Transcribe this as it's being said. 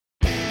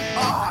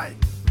I,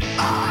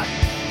 I,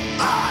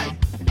 I,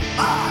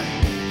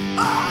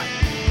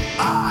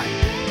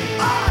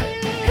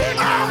 Here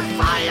goes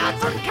fire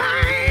from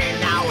Cain.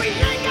 Now we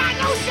ain't got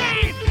no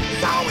shame.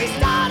 So we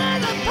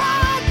started a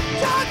pod.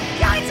 Chuck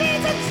Yates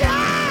needs a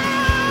job.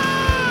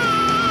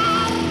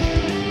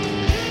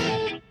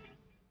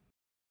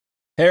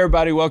 Hey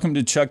everybody, welcome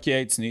to Chuck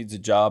Yates Needs a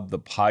Job, the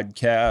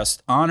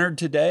podcast. Honored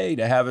today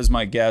to have as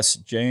my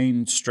guest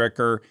Jane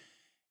Stricker.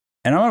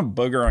 And I'm going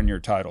to booger on your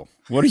title.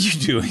 What are you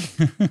doing?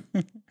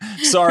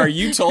 Sorry,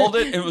 you told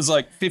it. It was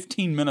like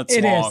 15 minutes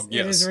long.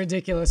 It is a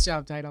ridiculous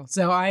job title.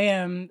 So I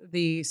am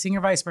the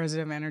Senior Vice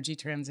President of Energy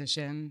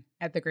Transition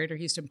at the Greater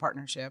Houston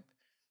Partnership.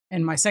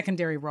 And my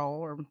secondary role,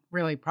 or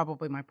really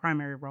probably my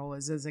primary role,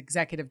 is as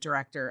Executive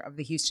Director of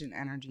the Houston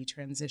Energy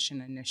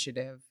Transition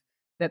Initiative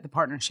that the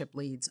partnership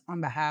leads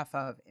on behalf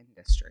of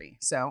industry.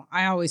 So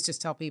I always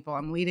just tell people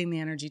I'm leading the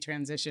energy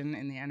transition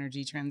in the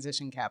energy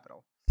transition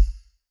capital.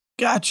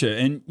 Gotcha.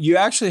 And you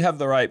actually have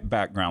the right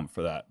background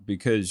for that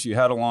because you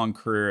had a long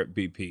career at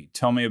BP.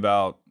 Tell me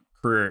about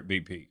career at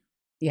BP.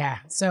 Yeah.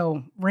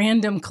 So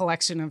random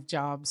collection of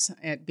jobs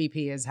at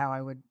BP is how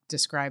I would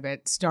describe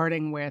it,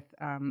 starting with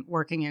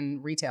working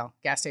in retail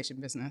gas station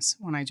business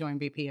when I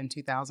joined BP in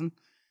 2000.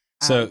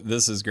 So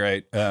this is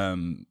great.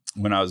 When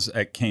I was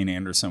at Kane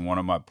Anderson, one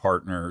of my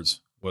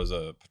partners was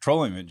a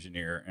petroleum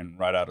engineer, and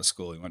right out of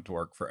school, he went to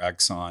work for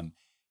Exxon.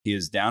 He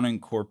is down in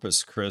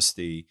Corpus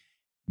Christi,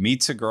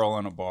 meets a girl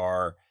in a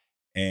bar,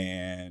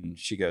 and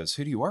she goes,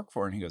 "Who do you work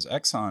for?" And he goes,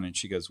 "Exxon." And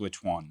she goes,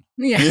 "Which one?"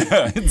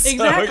 Yeah,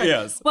 exactly. So,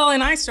 yes. Well,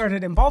 and I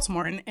started in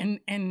Baltimore, and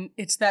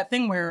it's that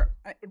thing where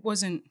it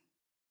wasn't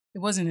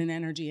an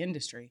energy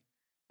industry.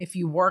 If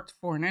you worked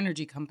for an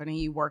energy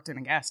company, you worked in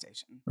a gas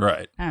station.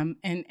 Right. And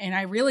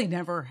I really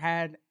never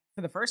had,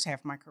 for the first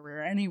half of my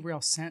career, any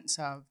real sense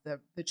of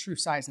the true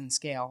size and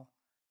scale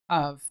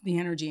of the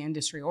energy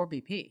industry or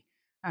BP.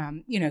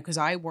 Because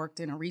I worked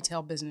in a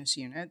retail business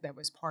unit that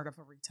was part of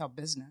a retail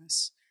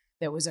business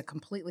that was a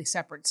completely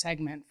separate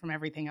segment from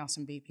everything else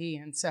in BP.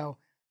 And so,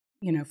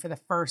 for the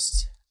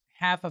first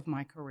half of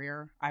my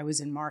career, I was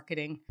in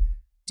marketing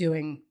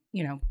doing,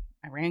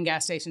 I ran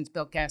gas stations,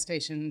 built gas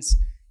stations,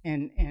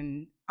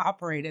 and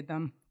operated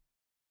them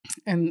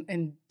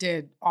and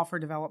did offer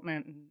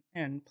development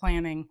and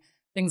planning,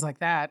 things like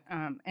that.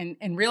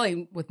 And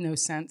really with no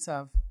sense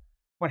of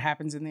what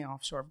happens in the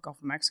offshore of Gulf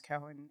of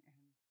Mexico and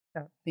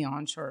the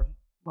onshore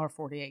lower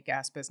 48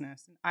 gas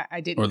business.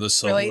 I didn't or the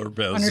solar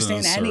really business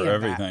understand any or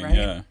of everything. That,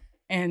 right?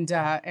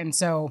 Yeah. And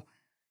so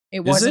it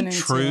wasn't. Is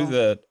it true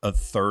that a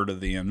third of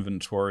the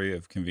inventory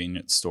of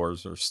convenience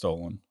stores are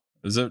stolen?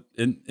 Isn't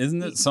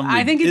it something?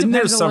 I think it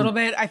depends a little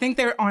bit. I think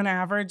they're on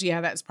average.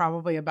 Yeah, that's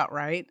probably about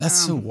right. That's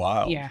so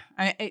wild. Yeah.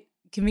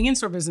 Convenience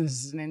store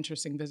business is an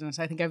interesting business.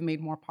 I think I've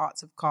made more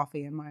pots of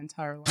coffee in my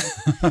entire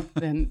life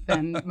than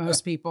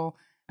most people,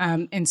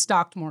 and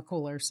stocked more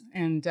coolers.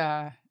 And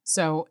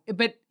so,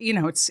 but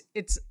it's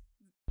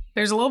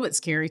there's a little bit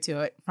scary to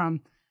it. I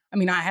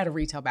had a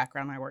retail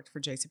background. I worked for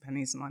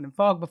JCPenney's and London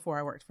Fog before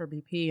I worked for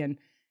BP. And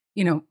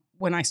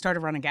when I started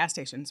running gas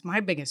stations,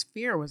 my biggest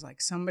fear was like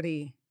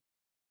somebody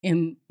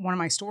in one of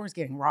my stores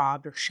getting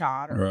robbed or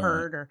shot or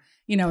hurt or,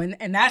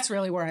 and that's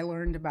really where I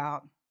learned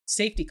about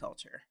safety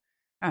culture.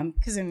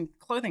 Because in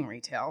clothing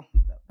retail,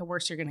 the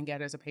worst you're going to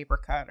get is a paper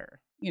cut or,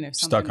 something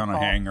stuck on a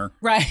hanger.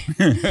 Right.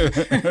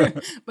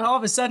 But all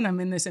of a sudden I'm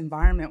in this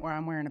environment where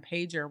I'm wearing a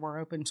pager. We're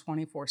open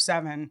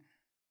 24/7.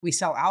 We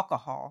sell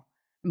alcohol.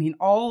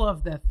 All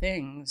of the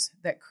things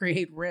that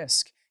create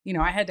risk.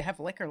 I had to have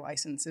liquor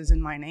licenses in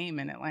my name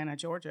in Atlanta,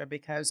 Georgia,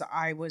 because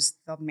I was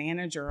the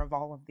manager of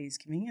all of these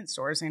convenience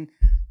stores. And,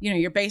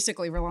 you're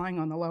basically relying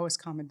on the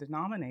lowest common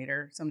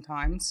denominator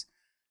sometimes,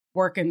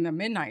 working the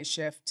midnight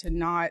shift to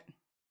not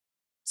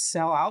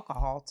sell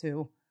alcohol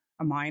to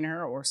a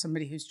minor or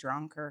somebody who's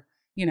drunk or,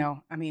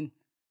 and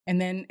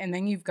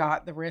then you've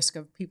got the risk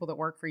of people that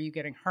work for you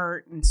getting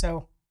hurt. And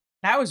so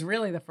that was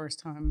really the first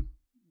time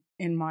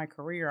in my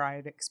career I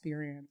had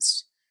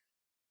experienced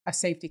a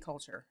safety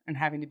culture and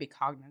having to be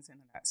cognizant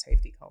of that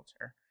safety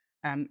culture.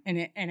 And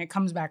it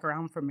comes back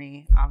around for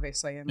me,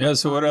 obviously. Yeah.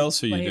 So what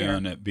else are you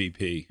doing at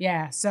BP?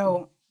 Yeah.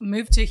 So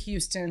moved to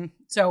Houston.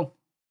 So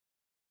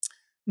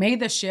made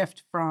the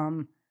shift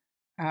from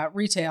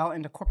retail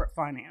into corporate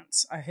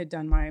finance. I had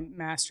done my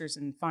master's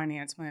in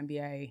finance, my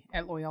MBA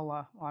at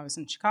Loyola while I was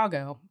in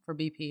Chicago for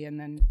BP, and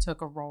then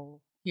took a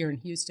role here in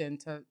Houston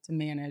to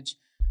manage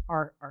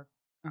our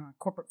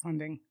corporate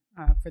funding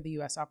for the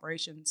U.S.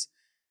 operations.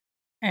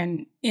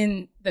 And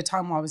in the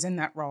time while I was in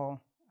that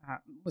role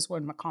was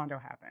when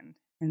Macondo happened.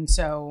 And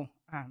so,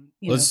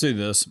 let's do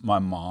this. My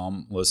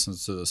mom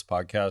listens to this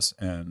podcast,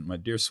 and my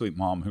dear sweet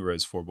mom who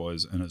raised 4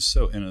 boys and is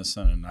so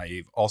innocent and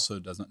naive also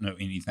doesn't know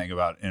anything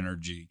about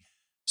energy.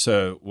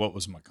 So what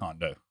was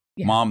Macondo?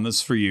 Yeah. Mom, this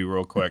is for you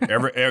real quick.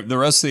 The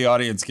rest of the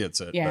audience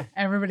gets it. Yeah,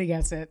 everybody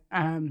gets it.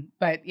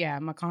 But yeah,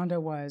 Macondo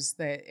was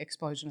the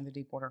explosion of the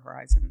Deepwater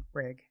Horizon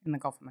rig in the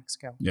Gulf of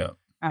Mexico. Yeah.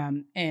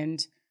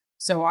 And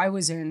so I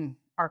was in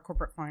our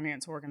corporate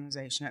finance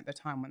organization at the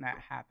time when that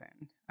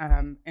happened.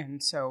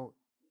 And so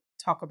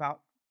talk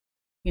about,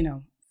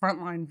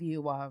 frontline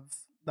view of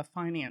the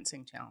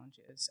financing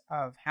challenges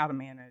of how to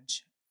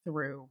manage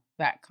through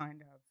that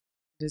kind of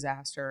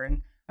disaster.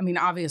 And I mean,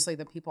 obviously,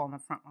 the people on the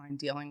front line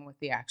dealing with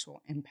the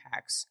actual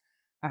impacts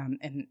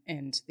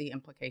and the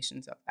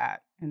implications of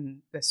that,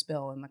 and the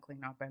spill and the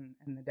cleanup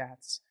and the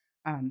deaths.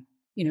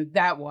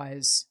 That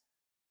was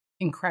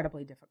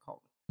incredibly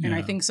difficult. And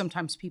I think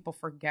sometimes people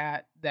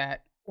forget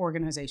that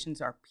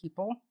organizations are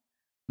people,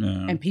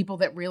 and people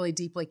that really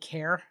deeply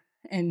care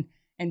and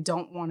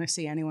don't want to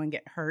see anyone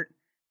get hurt,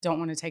 don't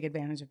want to take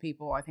advantage of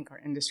people. I think our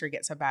industry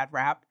gets a bad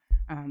rap.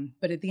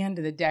 But at the end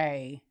of the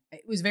day,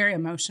 it was very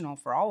emotional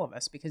for all of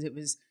us because it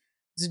was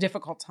a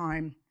difficult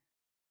time,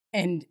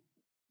 and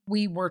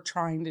we were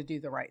trying to do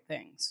the right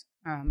things.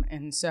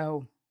 And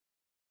so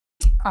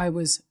I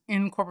was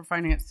in corporate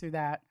finance through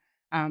that,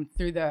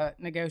 through the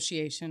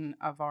negotiation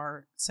of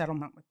our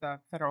settlement with the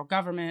federal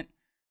government,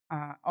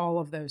 all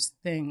of those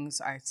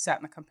things. I sat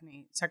in the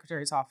company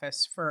secretary's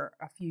office for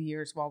a few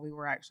years while we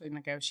were actually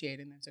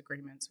negotiating those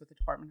agreements with the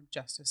Department of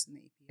Justice and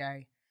the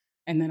EPA.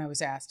 And then I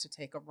was asked to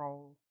take a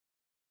role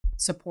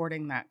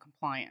supporting that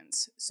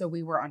compliance. So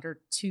we were under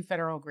 2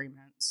 federal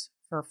agreements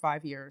for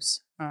 5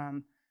 years,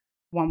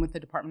 one with the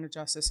Department of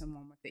Justice and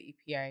one with the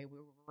EPA. We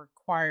were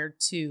required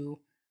to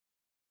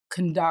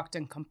conduct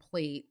and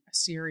complete a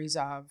series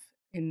of,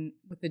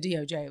 with the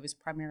DOJ, it was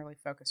primarily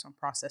focused on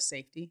process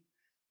safety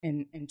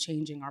and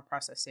changing our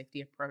process safety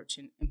approach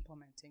and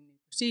implementing new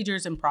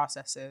procedures and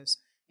processes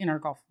in our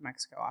Gulf of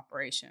Mexico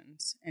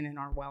operations and in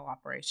our well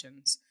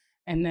operations.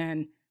 And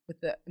then with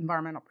the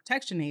Environmental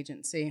Protection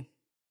Agency,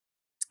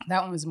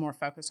 that one was more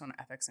focused on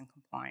ethics and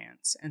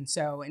compliance. And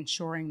so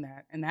ensuring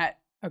that, and that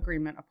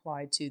agreement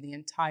applied to the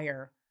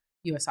entire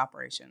U.S.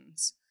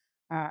 operations.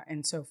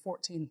 And so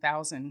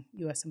 14,000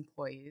 U.S.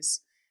 employees,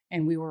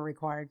 and we were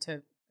required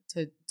to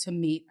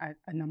meet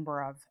a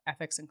number of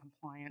ethics and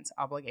compliance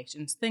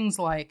obligations, things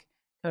like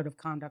code of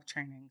conduct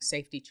training,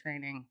 safety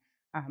training.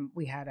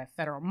 We had a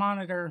federal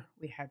monitor,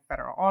 we had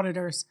federal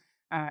auditors.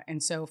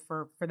 And so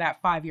for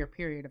that 5-year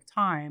period of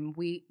time,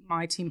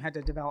 my team had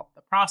to develop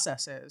the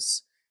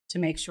processes to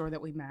make sure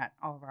that we met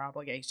all of our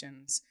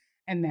obligations.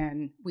 And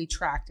then we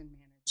tracked and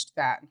managed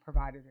that and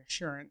provided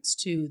assurance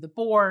to the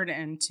board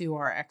and to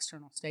our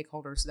external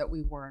stakeholders that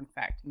we were in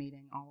fact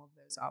meeting all of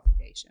those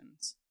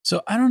obligations.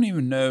 So I don't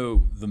even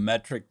know the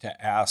metric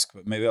to ask,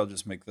 but maybe I'll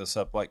just make this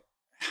up. Like,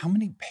 how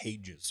many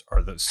pages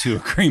are those 2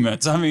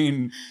 agreements? I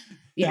mean,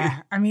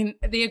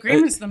 the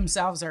agreements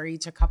themselves are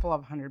each a couple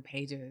of 100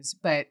 pages,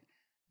 but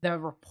the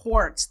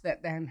reports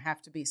that then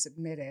have to be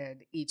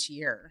submitted each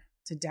year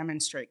to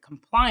demonstrate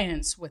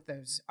compliance with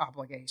those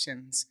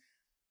obligations,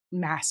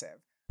 massive.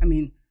 I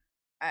mean,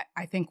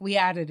 I think we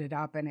added it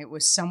up and it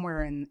was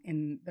somewhere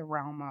in the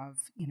realm of,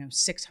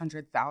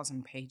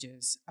 600,000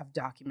 pages of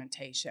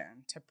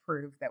documentation to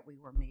prove that we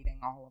were meeting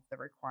all of the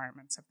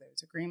requirements of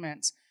those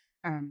agreements.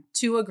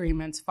 2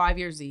 agreements, 5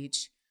 years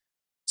each,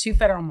 2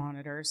 federal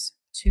monitors,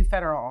 2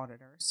 federal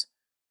auditors.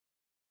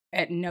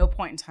 At no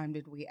point in time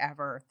did we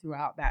ever,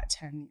 throughout that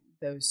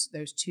those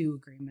 2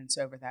 agreements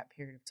over that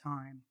period of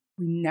time,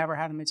 we never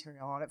had a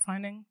material audit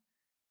finding,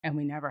 and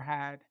we never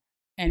had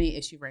any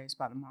issue raised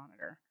by the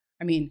monitor.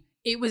 I mean,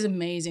 it was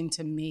amazing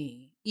to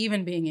me,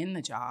 even being in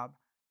the job,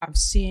 of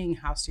seeing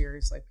how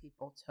seriously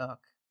people took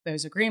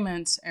those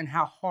agreements and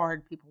how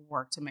hard people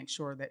worked to make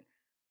sure that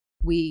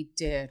we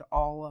did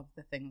all of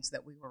the things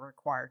that we were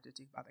required to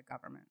do by the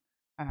government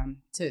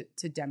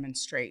to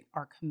demonstrate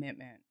our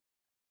commitment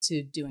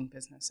to doing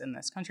business in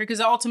this country. Because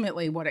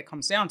ultimately what it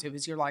comes down to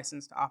is your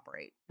license to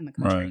operate in the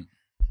country.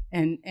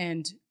 Right.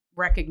 And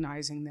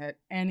recognizing that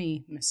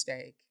any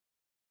mistake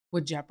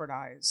would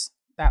jeopardize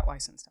that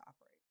license to operate.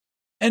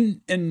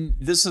 And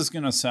this is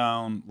going to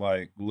sound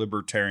like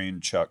libertarian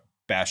Chuck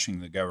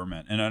bashing the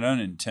government, and I don't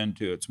intend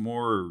to. It's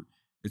more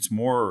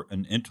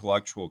an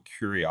intellectual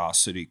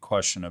curiosity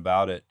question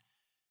about it.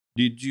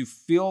 Did you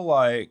feel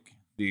like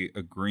the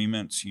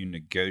agreements you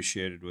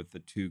negotiated with the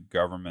 2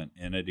 government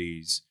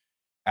entities,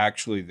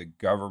 actually the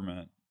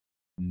government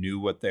knew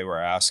what they were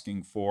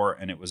asking for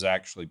and it was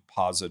actually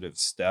positive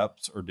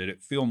steps, or did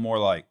it feel more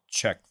like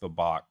check the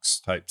box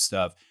type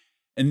stuff?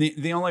 And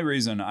the only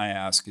reason I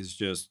ask is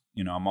just,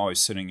 I'm always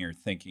sitting here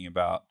thinking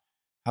about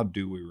how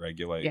do we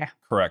regulate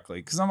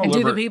correctly? Because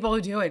do the people who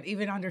do it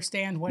even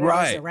understand what it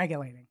is they're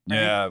regulating? Right?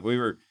 Yeah,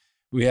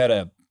 we had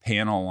a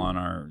panel on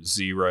our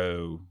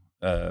Zero.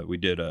 We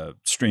did a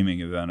streaming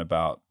event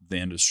about the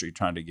industry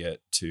trying to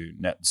get to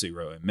net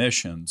zero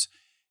emissions.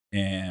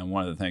 And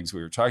one of the things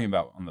we were talking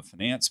about on the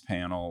finance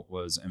panel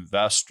was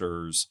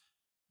investors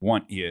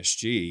want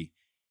ESG.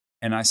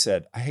 And I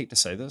said, I hate to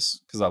say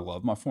this because I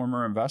love my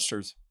former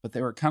investors, but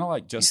they were kind of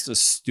like Justice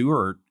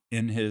Stewart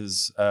in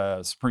his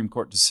Supreme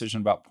Court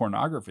decision about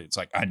pornography. It's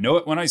like, I know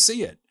it when I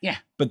see it. Yeah.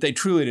 But they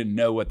truly didn't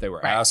know what they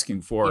were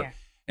asking for. Yeah.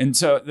 And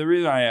so the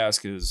reason I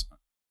ask is,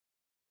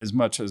 as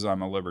much as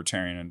I'm a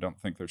libertarian and don't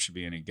think there should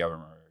be any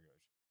government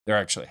regulation, there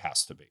actually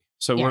has to be.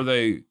 So were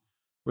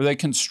they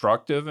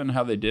constructive in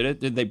how they did it?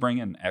 Did they bring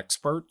in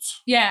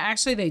experts? Yeah,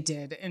 actually they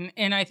did.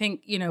 And I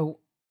think,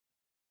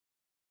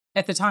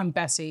 at the time,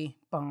 Bessie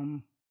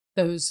Boehm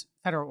those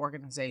federal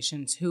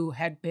organizations who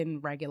had been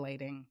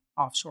regulating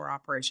offshore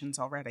operations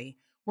already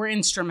were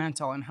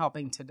instrumental in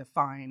helping to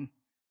define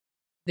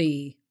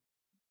the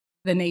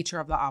nature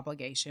of the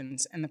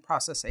obligations and the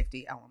process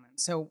safety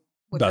elements. So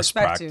with Best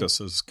respect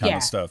practices kind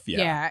of stuff.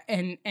 Yeah.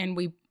 And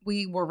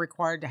we were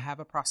required to have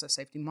a process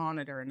safety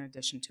monitor in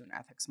addition to an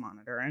ethics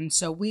monitor. And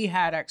so we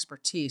had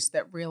expertise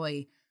that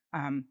really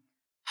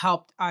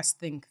helped us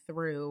think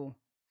through,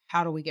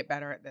 how do we get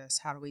better at this?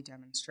 How do we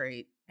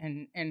demonstrate?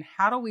 And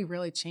how do we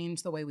really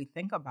change the way we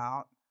think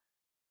about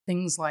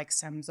things like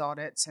SEMS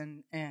audits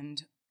and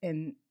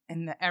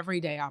the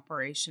everyday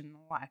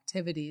operational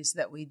activities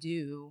that we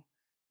do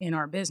in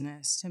our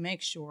business to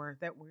make sure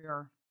that we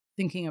are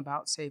thinking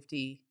about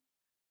safety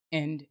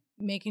and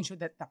making sure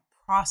that the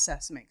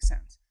process makes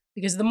sense.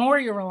 Because the more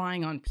you're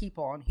relying on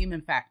people, on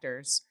human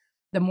factors,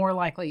 the more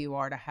likely you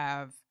are to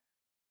have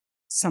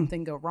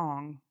something go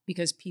wrong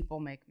because people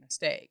make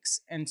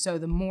mistakes. And so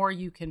the more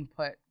you can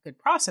put good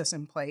process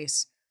in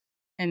place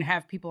and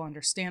have people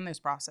understand those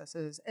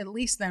processes, at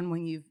least then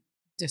when you've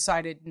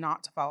decided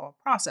not to follow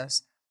a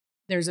process,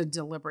 there's a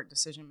deliberate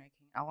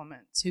decision-making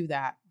element to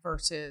that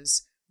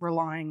versus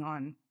relying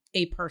on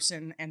a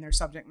person and their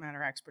subject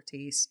matter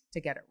expertise to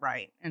get it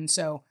right. And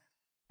so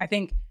I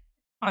think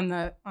on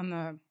the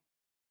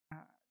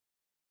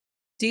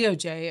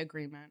DOJ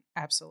agreement,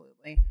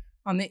 absolutely.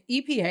 On the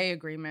EPA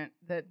agreement,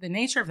 the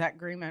nature of that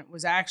agreement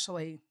was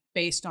actually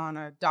based on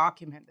a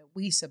document that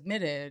we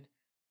submitted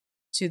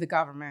to the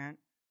government,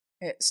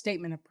 a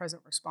statement of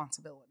present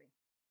responsibility.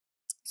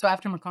 So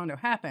after Macondo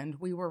happened,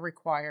 we were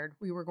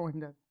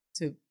going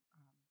to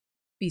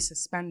be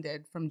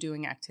suspended from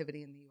doing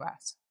activity in the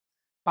U.S.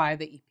 by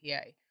the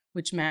EPA,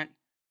 which meant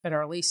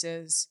federal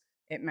leases,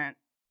 it meant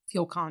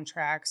fuel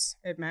contracts,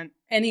 it meant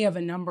any of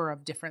a number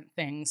of different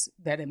things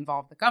that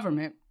involve the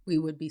government. We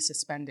would be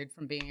suspended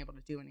from being able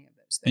to do any of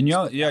those things.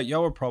 And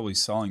y'all were probably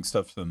selling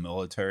stuff to the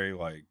military,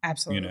 like,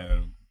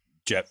 absolutely,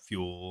 jet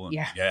fuel. And,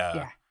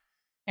 yeah.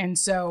 And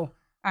so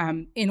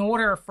in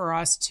order for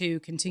us to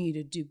continue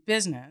to do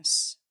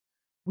business,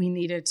 we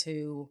needed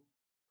to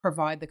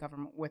provide the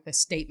government with a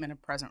statement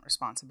of present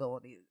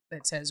responsibility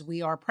that says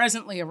we are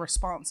presently a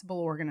responsible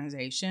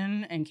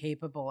organization and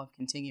capable of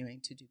continuing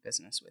to do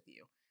business with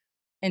you.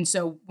 And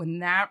so when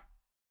that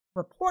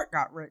report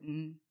got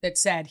written that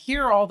said,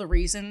 here are all the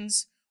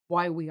reasons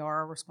why we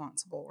are a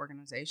responsible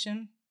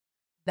organization,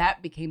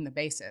 that became the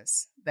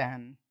basis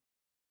then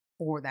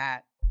for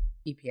that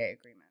EPA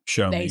agreement.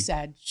 They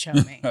said, show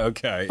me.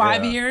 Okay.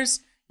 5 years,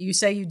 you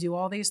say you do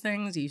all these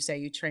things. You say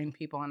you train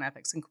people in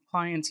ethics and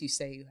compliance. You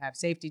say you have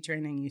safety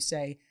training. You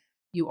say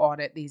you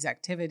audit these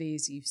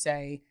activities. You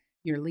say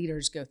your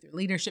leaders go through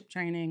leadership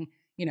training.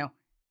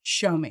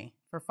 Show me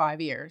for 5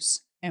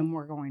 years, and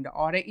we're going to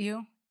audit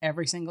you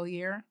every single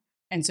year.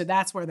 And so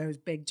that's where those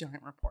big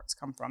giant reports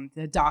come from.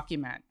 The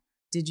document.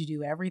 Did you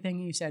do everything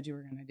you said you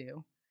were going to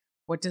do?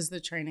 What does the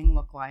training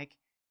look like?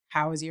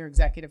 How is your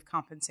executive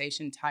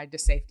compensation tied to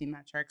safety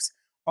metrics?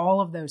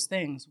 All of those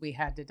things we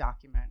had to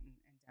document and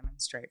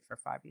demonstrate for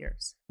 5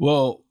 years.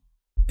 Well,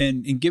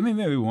 and give me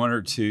maybe one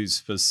or two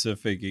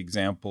specific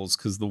examples,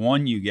 because the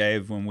one you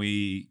gave when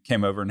we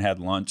came over and had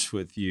lunch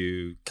with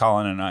you,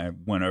 Colin and I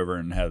went over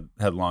and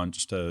had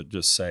lunch to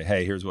just say,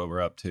 hey, here's what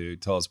we're up to.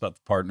 Tell us about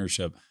the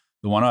partnership.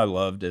 The one I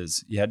loved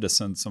is you had to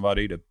send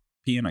somebody to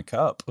pee in a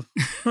cup,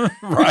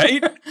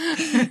 right?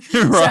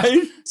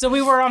 Right. So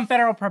we were on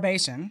federal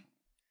probation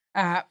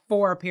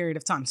for a period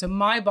of time. So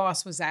my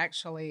boss was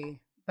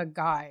actually the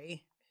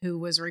guy who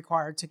was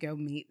required to go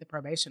meet the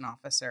probation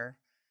officer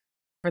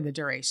for the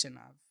duration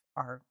of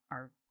our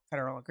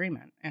federal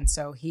agreement. And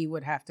so he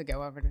would have to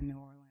go over to New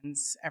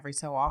Orleans every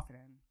so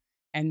often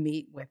and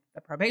meet with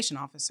the probation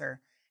officer.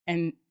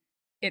 And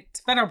it's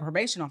federal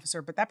probation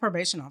officer, but that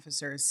probation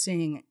officer is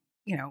seeing,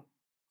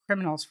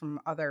 criminals from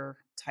other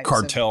types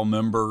cartel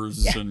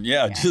members and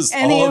just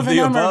any all of the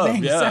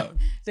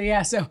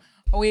above. So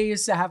we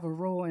used to have a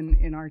rule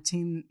in our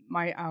team.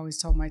 I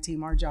always told my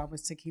team our job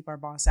was to keep our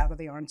boss out of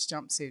the orange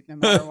jumpsuit no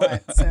matter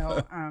what.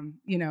 So,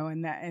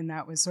 and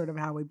that was sort of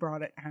how we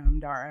brought it home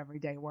to our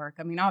everyday work.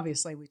 I mean,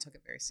 obviously we took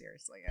it very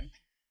seriously and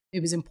it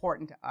was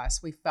important to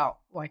us. We felt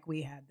like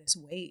we had this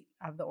weight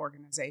of the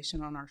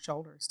organization on our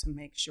shoulders to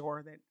make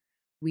sure that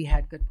we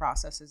had good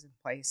processes in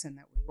place and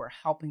that we were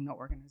helping the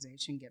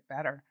organization get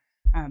better.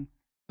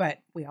 But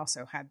we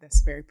also had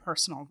this very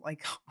personal,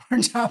 our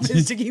job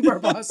is to keep our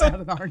boss out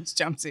of the orange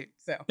jumpsuit.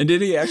 So, and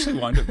did he actually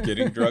wind up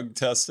getting drug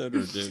tested,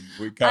 or did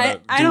we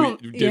kind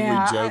of? Did we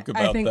joke about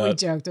that? I think we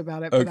joked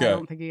about it, but I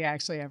don't think he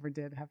actually ever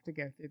did have to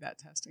go through that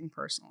testing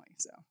personally.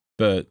 So,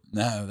 but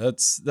no,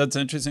 that's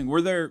interesting.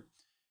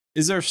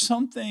 Is there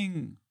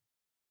something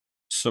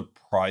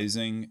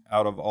surprising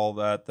out of all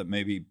that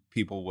maybe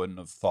people wouldn't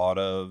have thought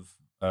of,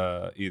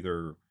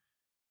 either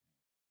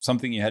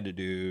something you had to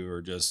do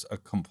or just a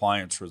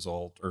compliance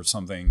result or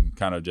something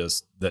kind of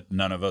just that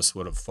none of us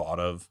would have thought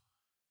of?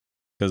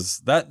 Because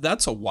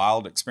that's a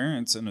wild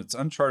experience and it's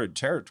uncharted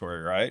territory,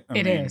 right?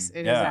 It is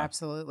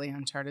absolutely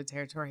uncharted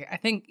territory. I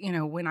think,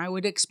 when I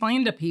would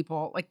explain to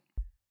people,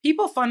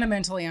 people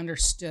fundamentally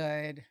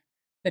understood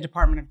the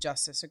Department of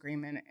Justice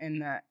agreement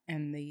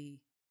and the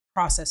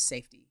process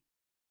safety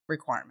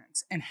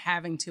requirements, and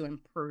having to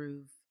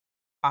improve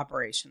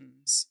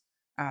operations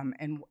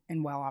and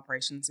well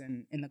operations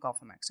in the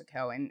Gulf of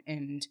Mexico,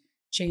 and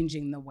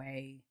changing the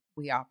way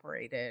we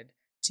operated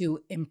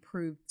to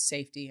improve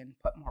safety and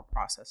put more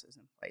processes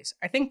in place.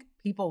 I think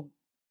people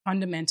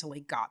fundamentally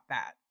got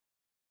that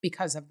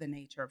because of the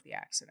nature of the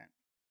accident.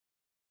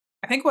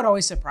 I think what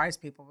always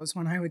surprised people was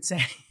when I would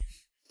say,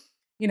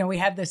 we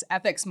had this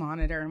ethics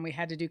monitor and we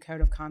had to do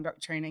code of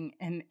conduct training,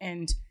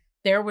 and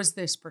there was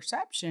this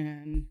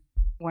perception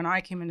when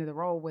I came into the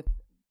role,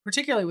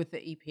 particularly with the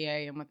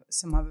EPA and with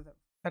some other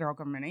federal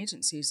government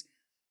agencies,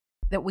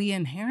 that we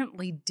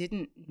inherently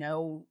didn't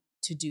know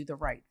to do the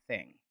right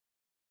thing.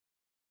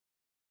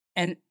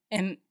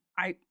 And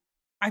I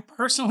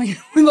personally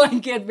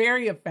get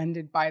very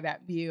offended by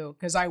that view,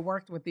 because I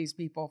worked with these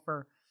people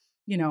for,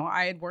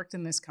 I had worked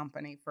in this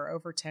company for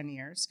over 10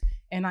 years,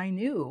 and I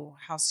knew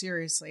how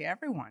seriously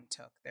everyone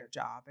took their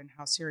job and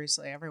how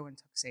seriously everyone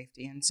took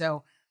safety. And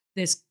so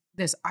this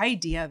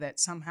idea that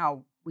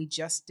somehow we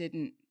just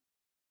didn't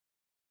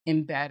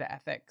embed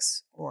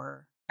ethics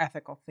or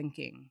ethical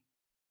thinking,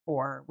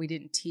 or we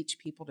didn't teach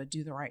people to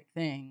do the right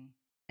thing,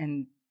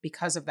 and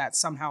because of that,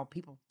 somehow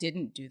people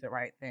didn't do the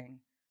right thing,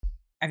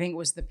 I think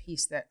was the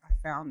piece that I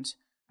found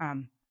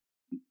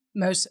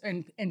most,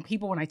 and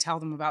people, when I tell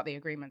them about the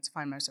agreements,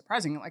 find most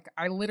surprising. Like,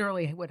 I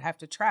literally would have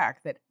to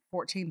track that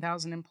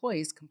 14,000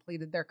 employees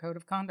completed their code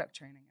of conduct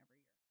training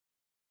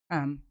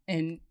every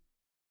year.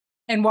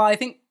 And while I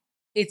think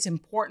it's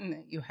important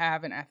that you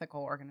have an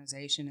ethical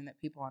organization and that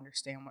people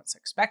understand what's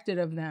expected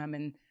of them,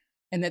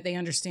 and that they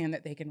understand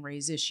that they can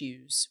raise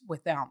issues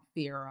without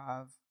fear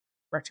of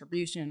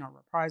retribution or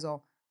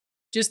reprisal,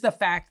 just the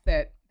fact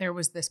that there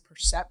was this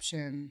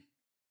perception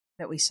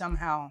that we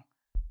somehow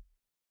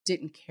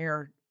didn't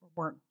care or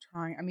weren't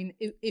trying. I mean,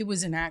 it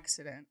was an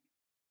accident.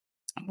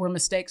 Were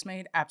mistakes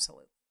made?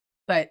 Absolutely.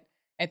 But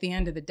at the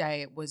end of the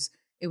day, it was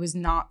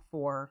not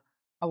for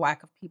a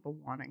lack of people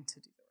wanting to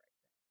do the right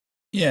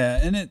thing. Yeah,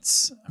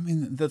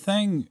 and the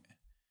thing,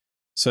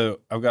 so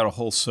I've got a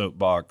whole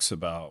soapbox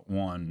about,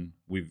 one,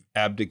 we've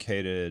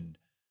abdicated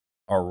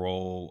our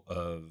role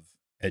of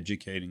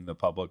educating the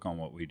public on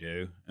what we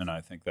do. And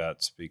I think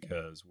that's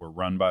because we're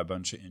run by a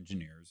bunch of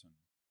engineers, and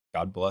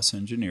God bless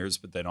engineers,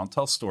 but they don't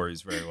tell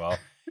stories very well.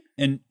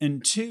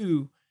 And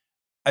two,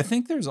 I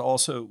think there's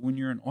also, when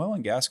you're an oil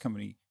and gas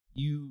company,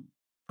 you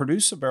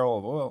produce a barrel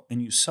of oil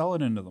and you sell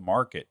it into the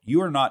market.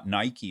 You are not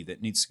Nike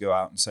that needs to go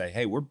out and say,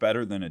 hey, we're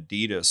better than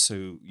Adidas,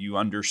 so you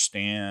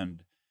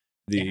understand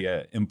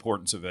the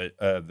importance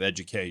of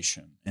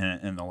education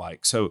and the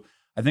like. So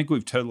I think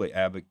we've totally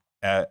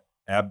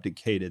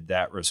abdicated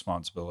that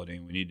responsibility,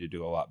 and we need to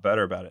do a lot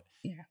better about it.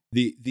 Yeah.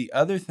 The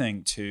other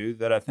thing too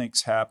that I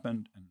think's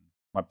happened, and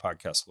my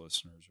podcast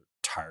listeners are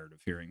tired of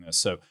hearing this,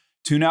 so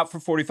tune out for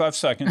 45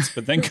 seconds,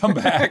 but then come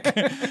back.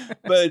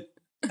 But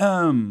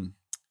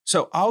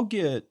so I'll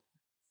get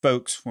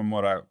folks from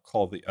what I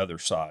call the other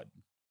side,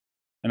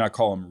 and I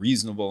call them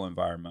reasonable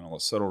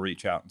environmentalists, that'll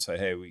reach out and say,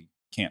 hey, we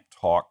can't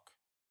talk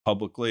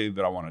publicly,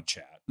 but I want to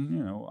chat.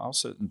 And, I'll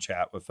sit and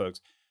chat with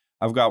folks.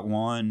 I've got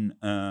one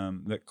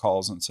that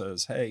calls and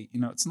says, hey,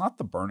 it's not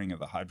the burning of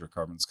the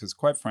hydrocarbons, because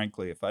quite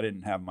frankly, if I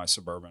didn't have my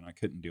Suburban, I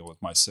couldn't deal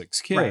with my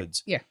 6 kids.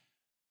 Right. Yeah.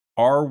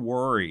 Our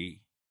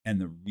worry,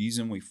 and the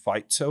reason we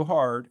fight so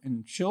hard,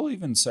 and she'll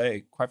even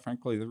say, quite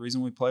frankly, the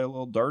reason we play a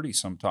little dirty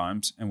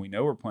sometimes, and we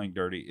know we're playing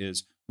dirty,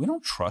 is we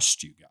don't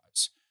trust you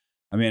guys.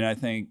 I mean, I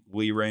think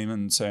Lee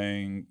Raymond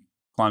saying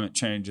climate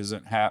change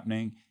isn't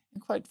happening,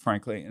 and quite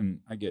frankly, and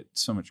I get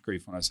so much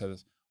grief when I say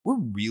this, we're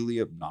really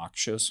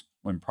obnoxious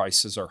when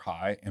prices are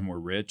high and we're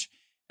rich.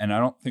 And I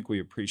don't think we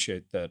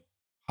appreciate that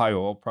high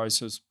oil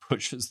prices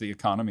pushes the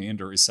economy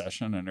into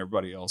recession and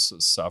everybody else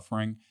is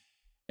suffering.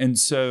 And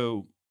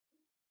so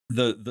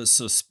the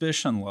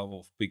suspicion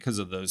level because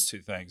of those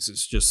two things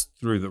is just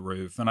through the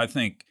roof. And I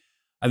think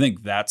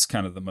that's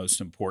kind of the most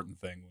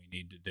important thing we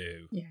need to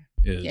do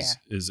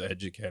is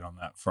educate on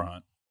that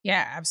front.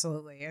 Yeah,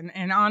 absolutely.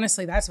 And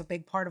honestly, that's a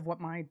big part of what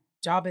my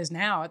job is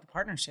now at the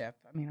partnership.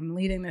 I mean, I'm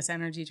leading this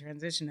energy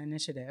transition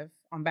initiative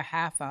on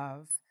behalf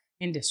of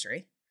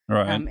industry.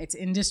 Right. It's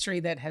industry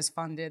that has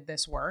funded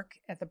this work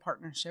at the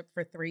partnership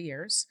for 3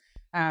 years.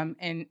 And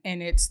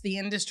it's the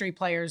industry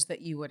players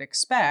that you would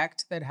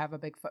expect that have a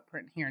big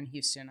footprint here in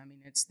Houston. I mean,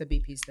 it's the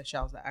BPs, the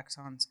Shells, the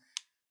Exxons,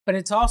 but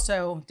it's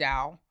also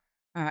Dow.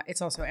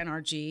 It's also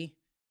NRG.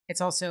 It's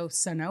also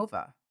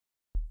Sunnova.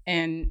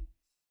 And,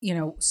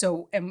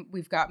 and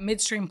we've got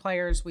midstream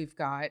players, we've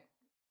got,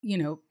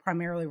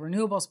 primarily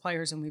renewables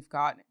players, and we've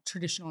got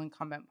traditional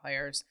incumbent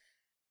players,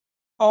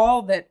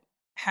 all that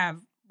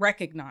have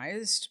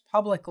recognized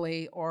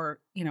publicly or,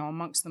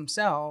 amongst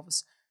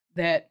themselves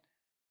that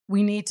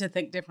we need to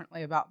think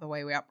differently about the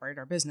way we operate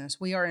our business.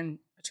 We are in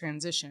a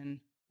transition.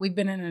 We've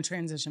been in a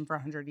transition for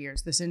 100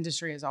 years. This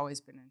industry has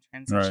always been in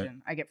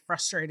transition. Right. I get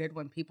frustrated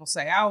when people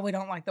say, oh, we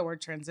don't like the word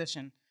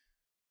transition.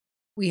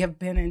 we have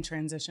been in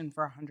transition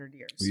for 100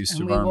 years. We used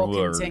to and burn we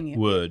will continue.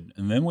 wood,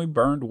 and then we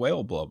burned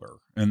whale blubber,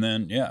 and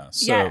then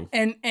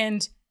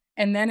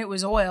and then it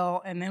was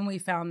oil, and then we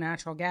found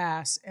natural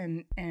gas,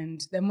 and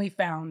then we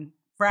found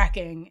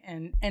fracking,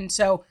 and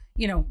so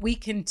we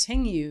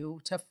continue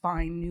to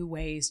find new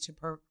ways to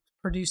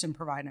produce and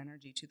provide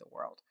energy to the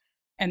world,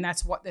 and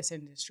that's what this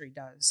industry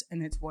does,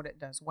 and it's what it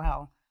does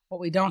well. What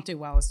we don't do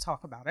well is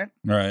talk about it.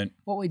 Right.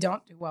 What we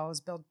don't do well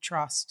is build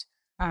trust.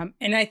 And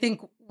I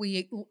think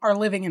we are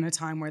living in a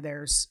time where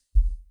there's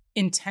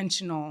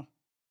intentional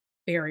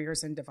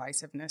barriers and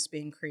divisiveness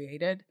being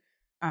created.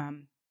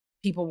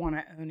 People want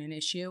to own an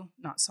issue,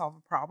 not solve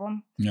a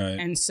problem. Right.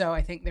 And so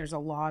I think there's a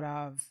lot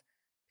of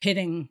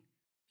pitting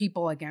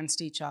people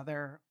against each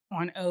other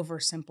on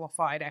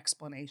oversimplified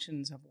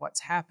explanations of what's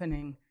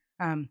happening.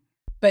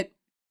 But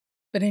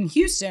in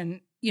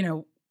Houston,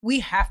 we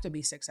have to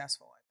be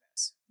successful at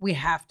this. We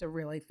have to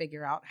really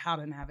figure out how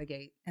to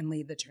navigate and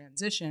lead the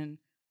transition,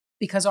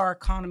 because our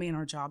economy and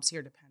our jobs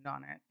here depend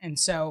on it. And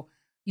so,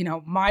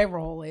 my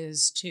role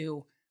is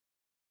to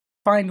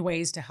find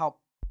ways to help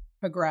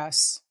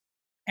progress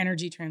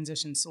energy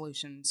transition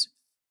solutions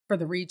for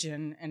the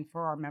region and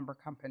for our member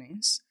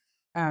companies.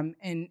 And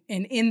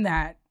in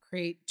that,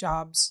 create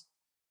jobs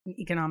and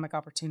economic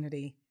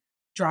opportunity,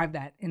 drive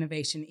that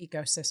innovation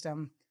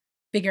ecosystem,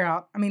 figure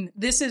out,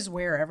 this is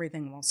where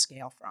everything will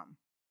scale from.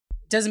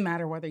 It doesn't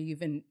matter whether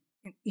you've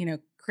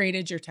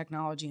created your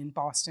technology in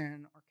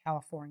Boston or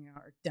California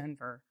or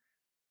Denver.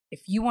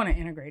 If you want to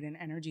integrate an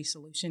energy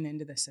solution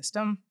into the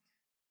system,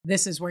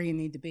 this is where you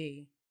need to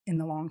be in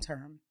the long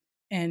term.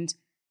 And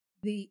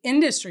the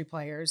industry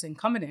players,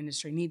 incumbent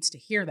industry, needs to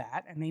hear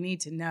that, and they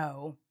need to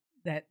know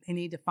that they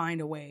need to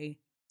find a way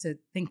to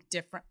think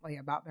differently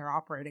about their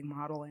operating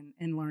model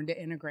and learn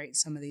to integrate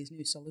some of these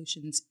new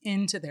solutions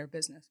into their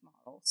business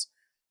models.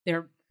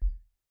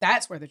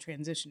 That's where the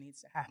transition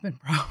needs to happen,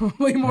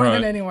 probably more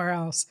than anywhere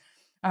else.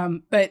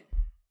 But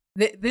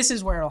this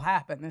is where it'll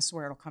happen. This is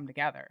where it'll come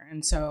together.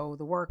 And so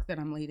the work that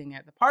I'm leading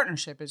at the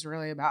partnership is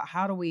really about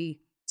how do we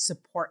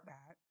support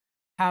that?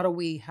 How do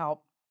we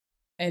help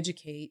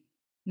educate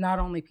not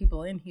only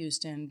people in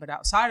Houston, but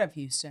outside of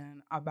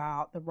Houston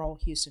about the role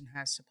Houston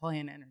has to play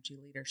in energy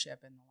leadership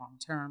in the long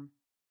term?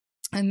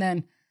 And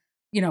then,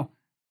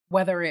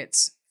 whether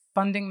it's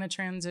funding the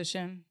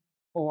transition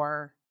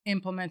or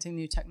implementing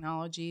new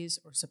technologies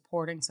or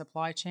supporting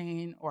supply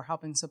chain or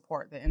helping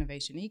support the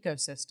innovation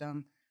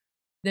ecosystem,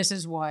 this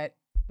is what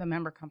the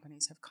member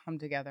companies have come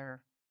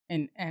together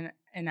and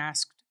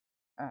asked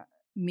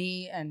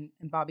me and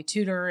Bobby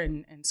Tudor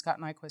and Scott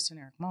Nyquist and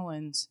Eric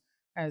Mullins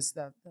as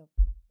the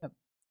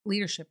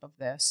leadership of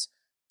this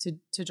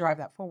to drive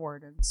that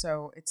forward. And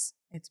so it's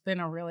been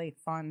a really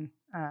fun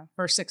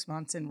first 6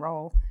 months in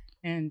role.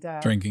 And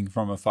drinking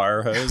from a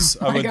fire hose,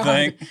 I would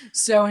think.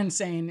 So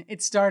insane.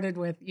 It started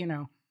with,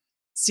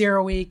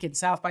 Sierra Week and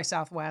South by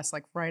Southwest,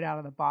 like right out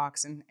of the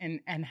box,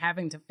 and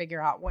having to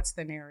figure out what's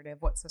the narrative,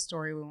 what's the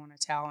story we want to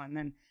tell, and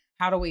then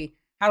how do we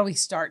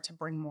start to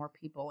bring more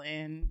people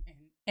in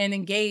and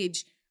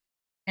engage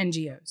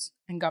NGOs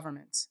and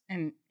governments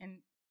and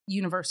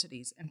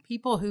universities and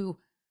people who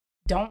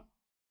don't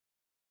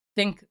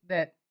think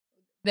that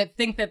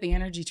the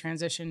energy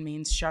transition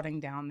means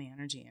shutting down the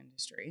energy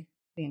industry,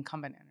 the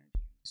incumbent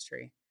energy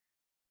industry.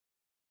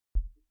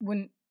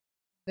 When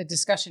the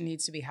discussion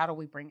needs to be, how do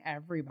we bring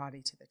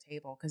everybody to the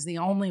table? Because the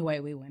only way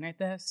we win at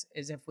this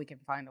is if we can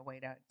find a way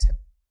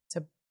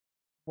to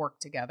work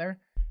together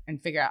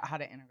and figure out how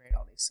to integrate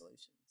all these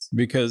solutions.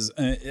 Because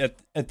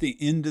at the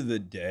end of the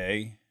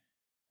day,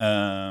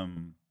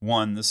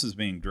 one, this is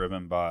being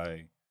driven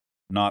by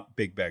not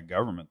big bad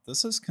government.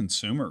 This is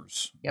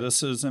consumers. Yep.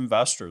 This is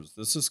investors.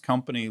 This is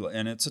company,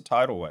 and it's a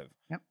tidal wave.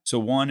 Yep. So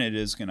one, it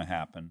is going to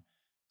happen.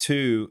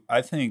 Two,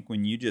 I think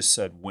when you just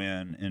said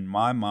win, in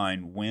my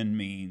mind, win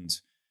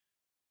means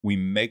we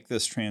make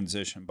this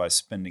transition by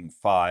spending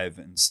 5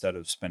 instead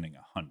of spending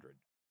 100.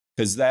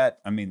 Because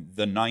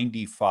the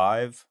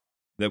 95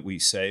 that we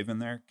save in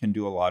there can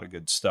do a lot of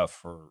good stuff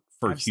for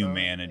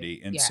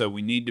humanity. And so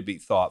we need to be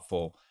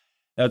thoughtful.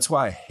 That's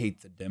why I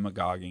hate the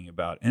demagoguing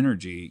about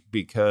energy,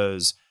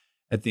 because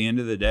at the end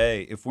of the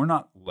day, if we're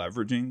not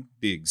leveraging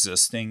the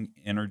existing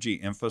energy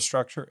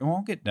infrastructure, it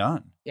won't get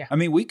done. Yeah.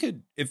 We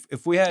could,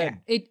 if we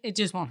had... It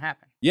just won't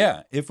happen.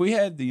 Yeah. If we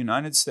had the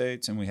United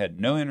States and we had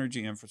no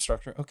energy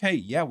infrastructure, okay,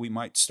 yeah, we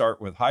might start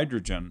with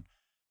hydrogen,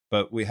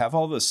 but we have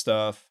all this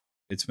stuff.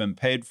 It's been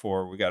paid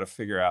for. We got to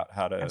figure out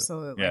how to...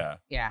 Absolutely. Yeah.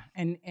 Yeah.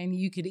 And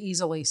you could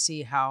easily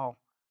see how,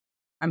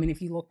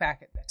 if you look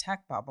back at the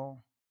tech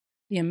bubble,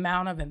 the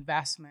amount of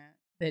investment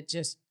that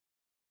just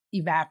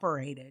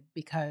evaporated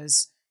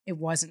because it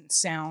wasn't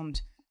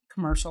sound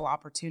commercial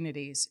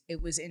opportunities.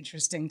 It was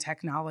interesting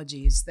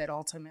technologies that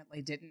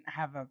ultimately didn't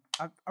have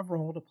a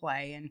role to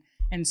play.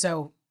 And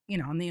so,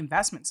 on the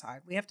investment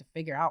side, we have to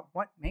figure out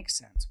what makes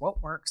sense,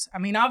 what works.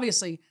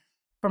 Obviously,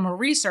 from a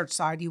research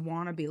side, you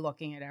want to be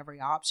looking at every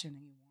option,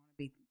 and you want to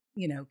be,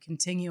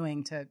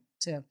 continuing to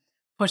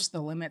push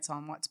the limits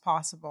on what's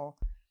possible.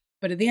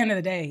 But at the end of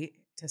the day,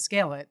 to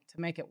scale it, to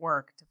make it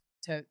work,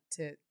 to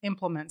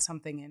implement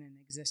something in an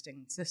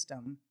existing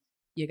system,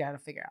 you got to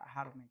figure out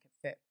how to make it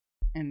fit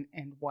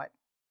and what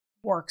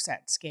works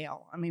at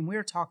scale. I mean,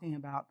 we're talking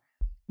about,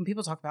 when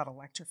people talk about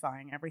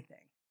electrifying everything,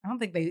 I don't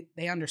think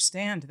they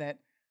understand that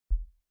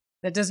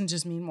doesn't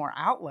just mean more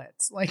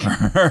outlets. Like,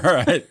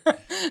 right.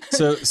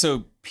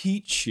 So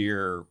Pete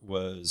Shear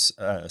was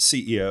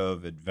CEO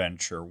of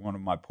Adventure, one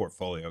of my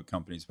portfolio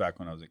companies back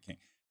when I was at King.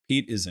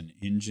 Pete is an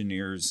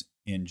engineer's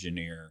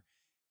engineer.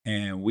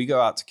 And we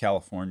go out to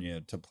California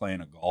to play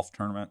in a golf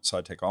tournament. So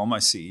I take all my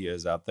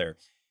CEOs out there.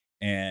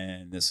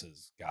 And this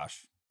is,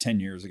 10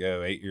 years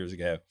ago, 8 years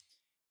ago.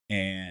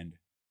 And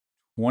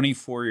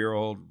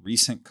 24-year-old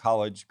recent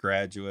college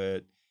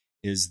graduate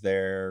is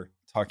there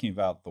talking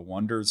about the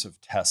wonders of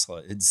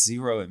Tesla. It's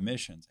zero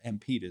emissions. And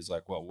Pete is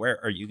like, well, where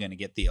are you going to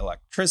get the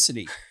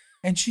electricity?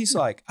 And she's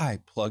like, I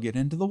plug it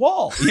into the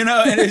wall,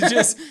 and it's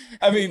just,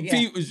 I mean, yeah.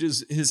 Pete was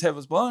just, his head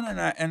was blown.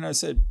 And I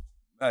said,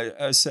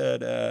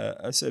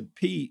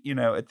 Pete,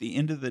 at the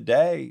end of the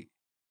day,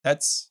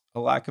 that's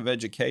a lack of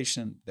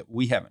education that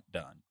we haven't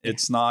done. Yeah,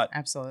 it's not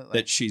absolutely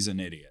that she's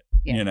an idiot,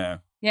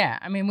 Yeah.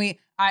 I mean,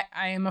 I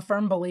am a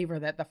firm believer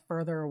that the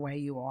further away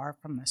you are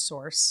from the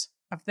source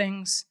of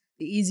things,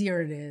 the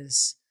easier it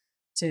is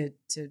to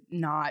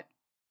not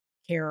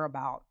care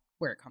about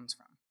where it comes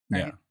from.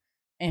 Right? Yeah.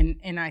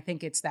 And I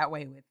think it's that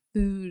way with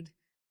food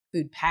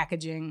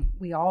packaging.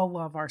 We all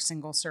love our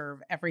single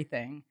serve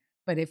everything.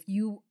 But if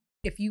you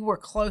were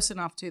close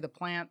enough to the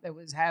plant that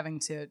was having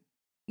to,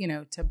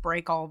 to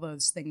break all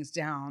those things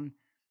down,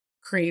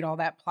 create all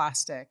that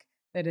plastic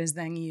that is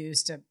then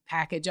used to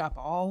package up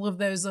all of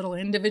those little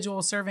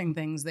individual serving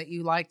things that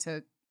you like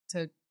to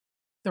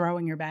throw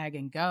in your bag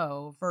and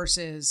go,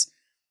 versus,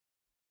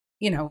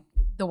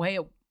 the way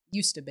it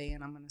used to be.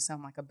 And I'm going to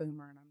sound like a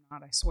boomer, and I'm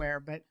not, I swear,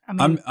 but I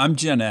mean, I'm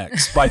Gen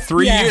X by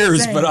 3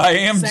 years, same, but I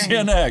am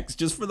Gen X,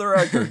 just for the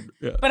record.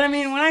 Yeah. But I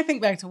mean, when I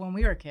think back to when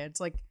we were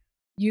kids, like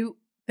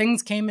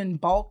things came in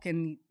bulk,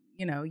 and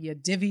you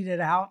divvied it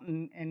out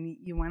and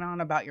you went on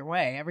about your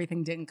way.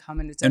 Everything didn't come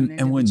in its own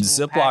and when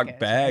Ziploc package,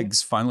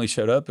 bags finally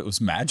showed up, it was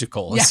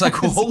magical. It's like,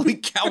 holy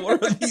cow,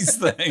 what are these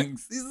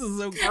things? These are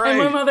so great. And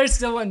my mother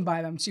still wouldn't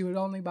buy them. She would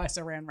only buy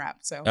Saran wrap.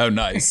 So oh,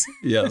 nice.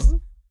 Yes.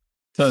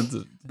 Tons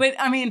of. But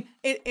I mean,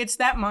 it's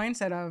that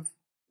mindset of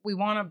we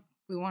want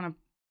to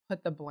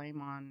put the blame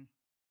on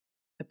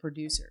the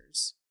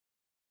producers.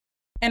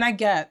 And I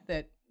get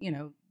that,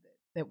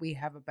 that we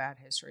have a bad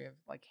history of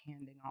like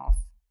handing off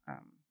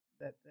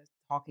the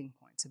talking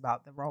points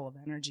about the role of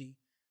energy.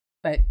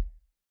 But,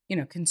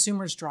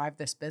 consumers drive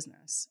this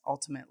business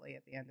ultimately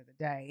at the end of the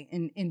day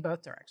in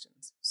both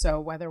directions. So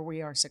whether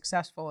we are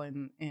successful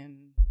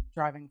in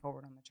driving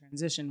forward on the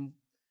transition,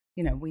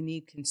 we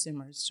need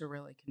consumers to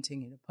really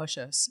continue to push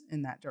us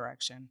in that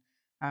direction.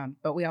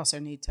 But we also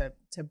need to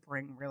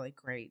bring really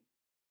great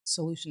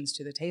solutions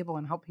to the table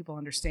and help people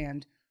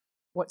understand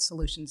what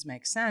solutions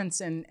make sense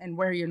and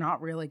where you're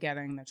not really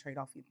getting the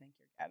trade-off you think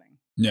you're getting.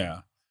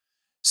 Yeah.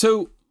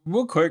 So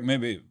real quick,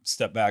 maybe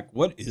step back.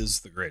 What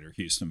is the Greater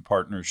Houston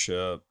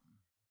Partnership?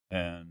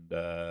 And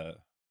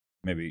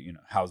maybe,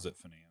 how's it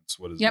financed?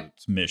 What is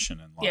its mission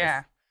in life?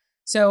 Yeah.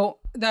 So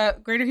the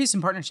Greater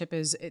Houston Partnership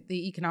is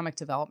the economic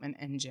development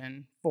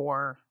engine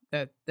for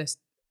the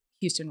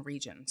Houston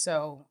region.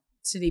 So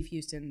City of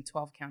Houston,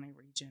 12-county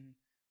region.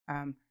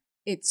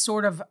 It's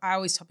sort of, I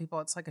always tell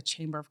people, it's like a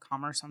chamber of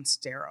commerce on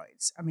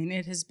steroids. I mean,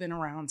 it has been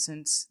around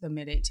since the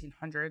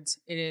mid-1800s.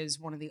 It is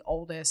one of the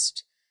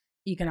oldest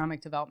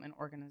economic development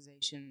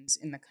organizations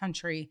in the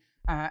country.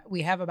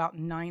 We have about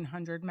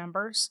 900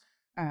 members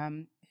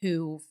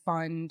who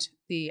fund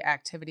the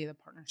activity of the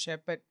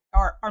partnership. But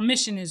our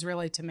mission is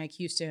really to make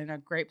Houston a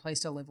great place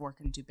to live, work,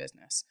 and do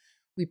business.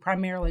 We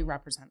primarily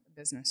represent the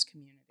business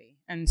community.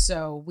 And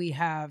so we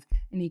have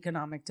an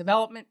economic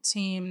development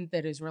team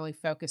that is really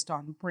focused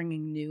on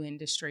bringing new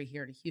industry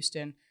here to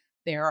Houston.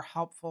 They are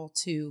helpful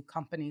to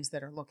companies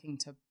that are looking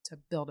to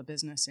build a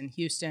business in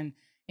Houston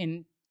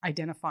in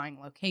identifying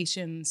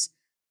locations.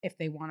 If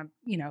they want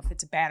to, if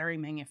it's a battery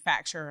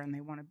manufacturer and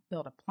they want to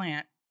build a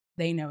plant,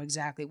 they know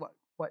exactly what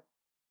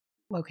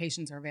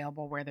locations are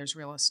available, where there's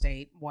real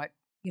estate,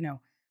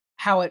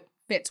 how it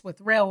fits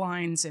with rail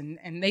lines,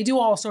 and they do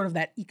all sort of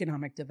that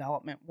economic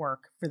development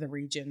work for the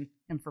region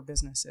and for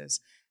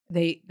businesses.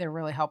 They're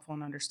really helpful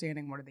in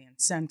understanding what are the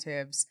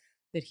incentives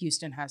that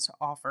Houston has to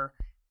offer.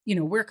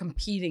 We're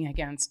competing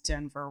against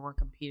Denver, we're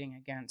competing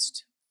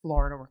against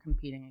Florida, we're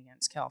competing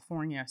against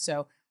California.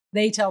 So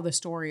they tell the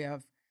story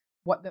of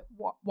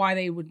why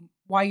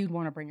you'd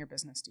want to bring your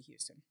business to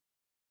Houston.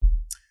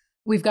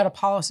 We've got a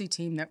policy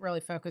team that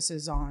really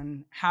focuses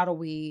on how do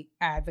we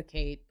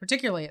advocate,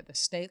 particularly at the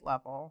state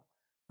level,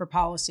 for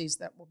policies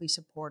that will be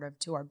supportive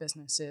to our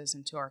businesses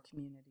and to our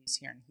communities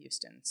here in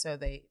Houston. So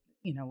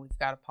we've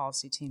got a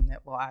policy team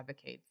that will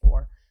advocate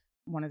for,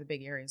 one of the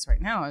big areas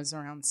right now is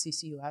around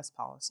CCUS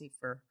policy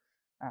for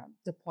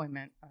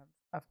deployment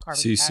of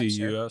carbon capture.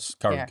 CCUS,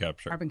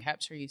 capture. Carbon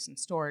capture, use, and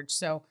storage.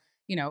 So,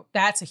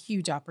 that's a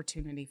huge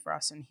opportunity for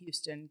us in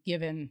Houston,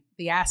 given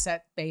the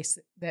asset base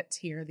that's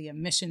here, the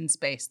emissions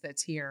base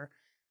that's here.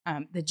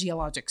 the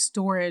geologic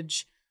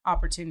storage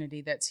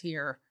opportunity that's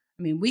here.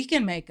 I mean, we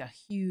can make a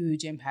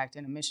huge impact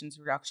in emissions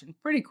reduction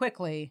pretty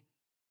quickly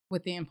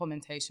with the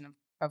implementation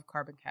of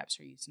carbon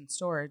capture, use, and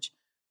storage.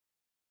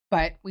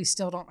 But we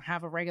still don't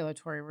have a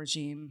regulatory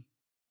regime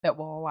that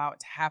will allow it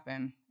to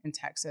happen in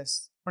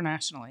Texas or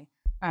nationally.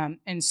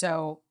 And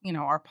so,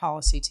 our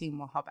policy team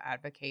will help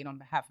advocate on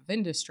behalf of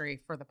industry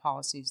for the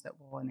policies that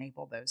will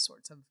enable those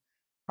sorts of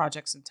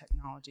projects and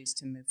technologies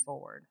to move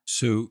forward.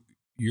 So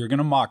you're going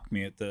to mock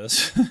me at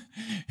this.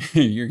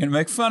 You're going to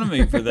make fun of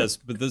me for this,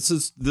 but this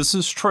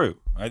is true.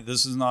 Right?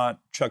 This is not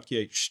Chuck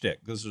Yates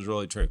shtick. This is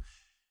really true.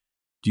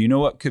 Do you know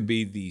what could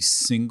be the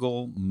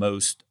single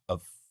most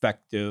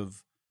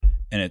effective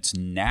and it's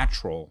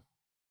natural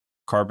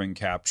carbon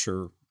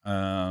capture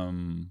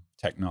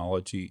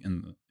technology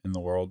in the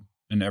world?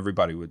 And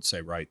everybody would say,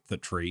 right, the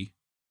tree.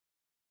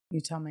 You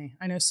tell me.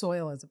 I know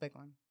soil is a big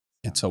one.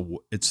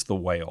 So. It's the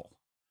whale.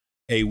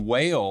 A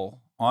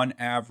whale, on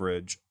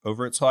average,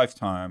 over its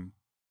lifetime,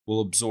 will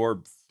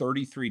absorb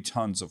 33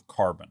 tons of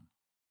carbon.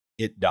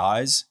 It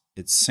dies,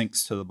 it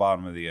sinks to the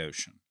bottom of the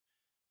ocean.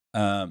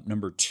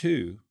 Number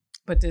two.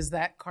 But does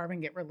that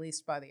carbon get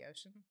released by the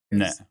ocean?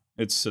 No,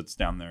 it sits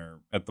down there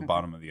at the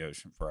bottom of the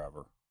ocean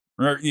forever,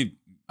 or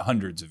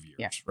hundreds of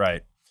years,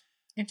 right?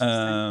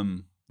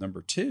 Interesting.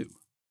 Number two,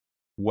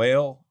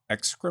 whale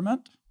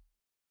excrement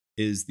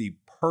is the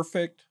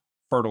perfect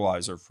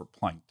fertilizer for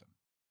plankton.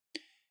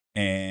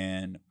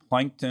 And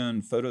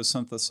plankton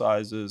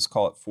photosynthesizes,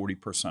 call it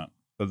 40%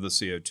 of the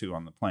CO2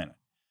 on the planet.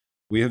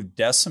 We have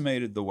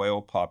decimated the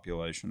whale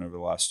population over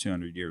the last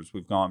 200 years.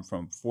 We've gone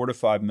from 4 to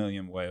 5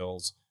 million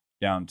whales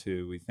down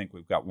to, we think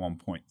we've got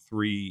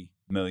 1.3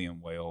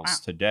 million whales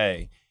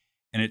today.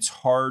 And it's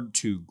hard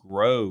to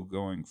grow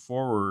going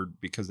forward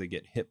because they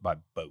get hit by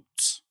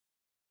boats.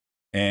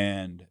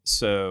 And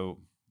so,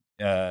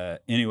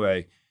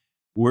 anyway,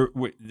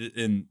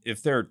 and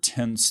if there are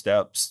 10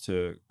 steps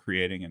to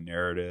creating a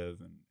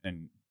narrative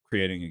and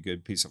creating a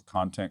good piece of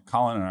content,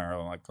 Colin and I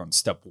are like on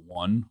step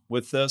 1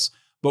 with this,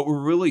 but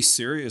we're really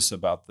serious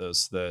about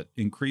this, that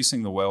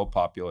increasing the whale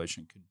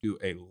population could do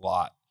a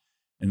lot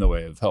in the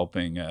way of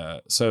helping.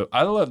 So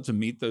I love to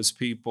meet those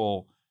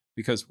people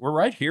because we're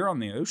right here on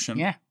the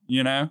ocean,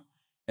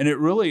 and there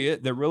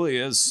really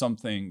is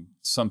something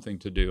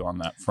to do on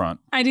that front.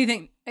 I do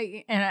think,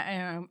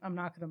 and I'm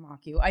not going to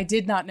mock you, I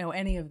did not know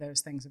any of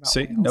those things about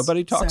whales.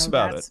 Nobody talks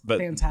about it. But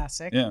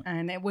fantastic. Yeah.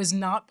 And it was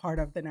not part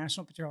of the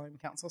National Petroleum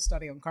Council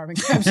study on carbon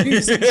capture,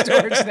 use, and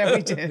storage that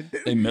we did.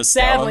 They missed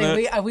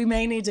Sadly, out on it. we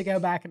may need to go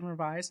back and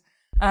revise.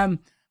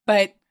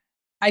 But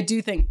I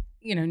do think,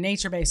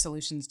 nature-based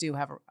solutions do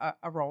have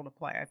a role to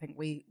play. I think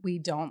we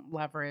don't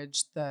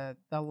leverage the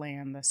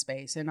land, the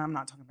space, and I'm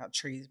not talking about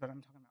trees, but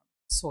I'm talking about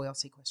soil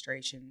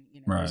sequestration.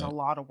 There's a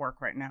lot of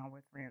work right now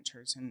with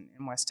ranchers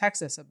in West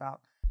Texas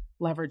about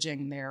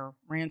leveraging their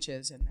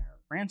ranches and their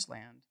ranch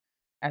land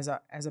as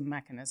a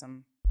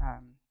mechanism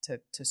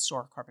to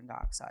store carbon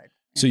dioxide.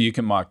 So you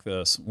can mock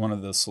this. One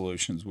of the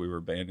solutions we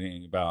were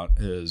bandying about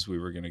is we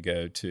were going to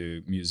go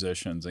to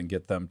musicians and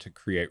get them to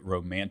create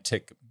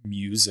romantic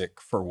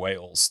music for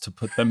whales to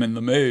put them in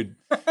the mood.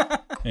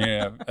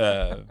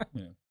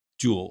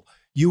 Jewel,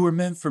 you were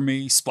meant for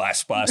me, splash,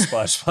 splash,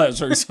 splash,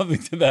 splash, or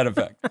something to that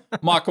effect.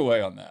 Mock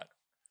away on that.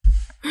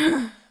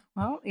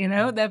 Well,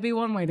 that'd be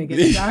one way to get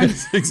it done.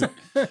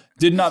 Exactly.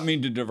 Did not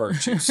mean to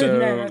divert you. So,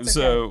 No,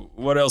 so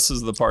what else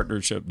is the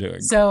partnership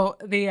doing? So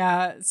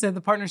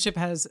the partnership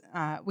has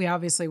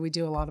we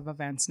do a lot of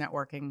events,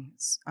 networking.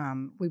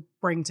 We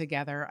bring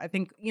together. I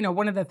think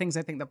one of the things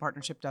I think the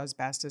partnership does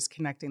best is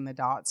connecting the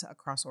dots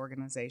across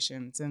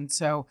organizations. And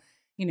so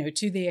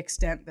to the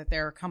extent that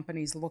there are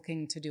companies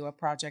looking to do a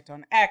project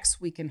on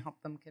X, we can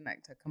help them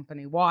connect to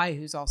company Y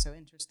who's also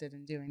interested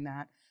in doing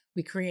that.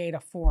 We create a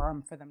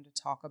forum for them to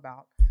talk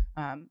about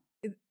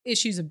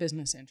issues of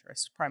business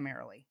interest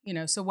primarily.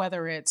 So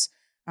whether it's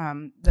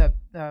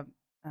the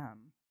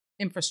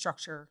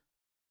infrastructure,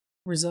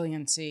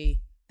 resiliency,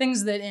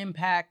 things that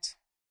impact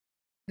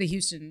the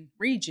Houston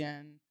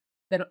region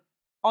that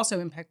also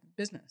impact the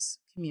business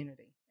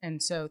community.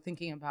 And so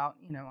thinking about,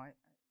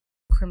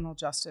 criminal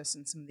justice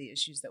and some of the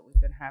issues that we've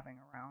been having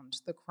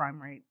around the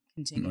crime rate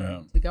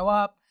continuing to go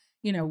up,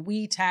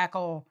 we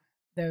tackle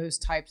those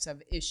types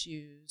of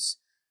issues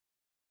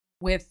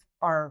with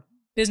our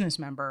business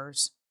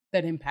members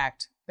that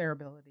impact their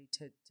ability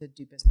to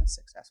do business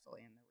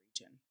successfully in the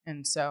region.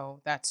 And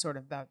so that's sort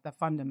of the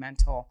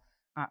fundamental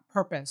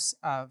purpose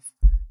of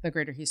the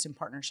Greater Houston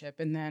Partnership.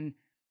 And then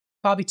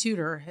Bobby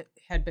Tudor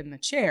had been the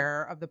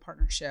chair of the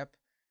partnership,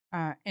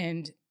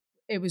 and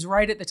it was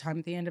right at the time,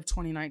 at the end of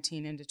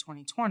 2019 into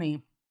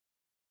 2020,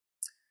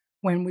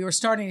 when we were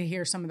starting to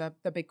hear some of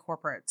the big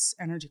corporates,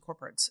 energy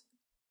corporates,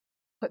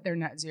 put their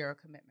net zero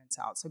commitments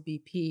out. So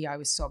BP, I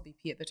was still at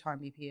BP at the time,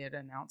 BP had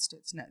announced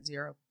its net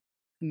zero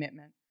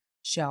commitment.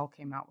 Shell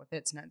came out with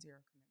its net zero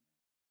commitment.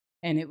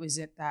 And it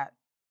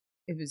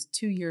was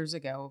 2 years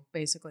ago,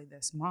 basically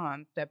this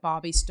month, that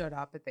Bobby stood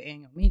up at the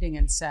annual meeting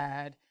and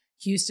said,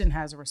 Houston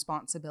has a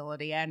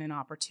responsibility and an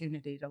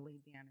opportunity to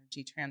lead the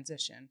energy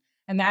transition.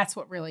 And that's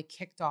what really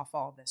kicked off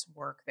all this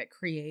work that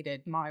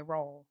created my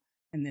role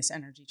in this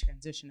energy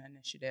transition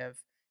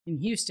initiative in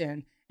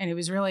Houston. And it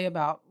was really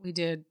about, we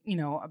did,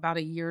 about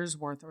a year's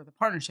worth, or the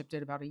partnership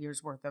did about a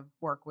year's worth of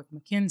work with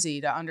McKinsey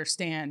to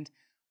understand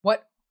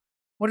what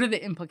are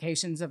the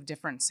implications of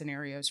different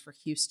scenarios for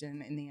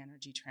Houston in the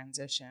energy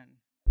transition.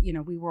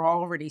 We were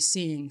already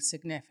seeing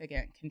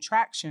significant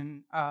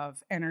contraction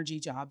of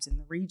energy jobs in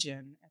the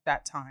region at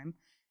that time.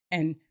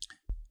 And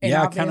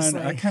yeah, I kind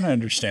of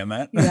understand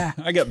that. Yeah.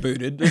 I got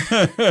booted.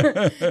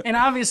 And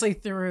obviously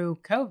through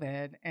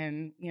COVID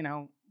and,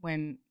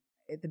 when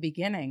at the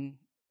beginning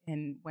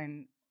and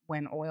when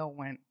oil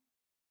went,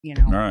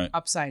 right.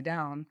 upside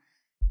down,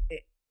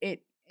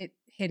 it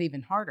hit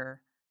even harder.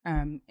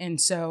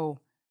 And so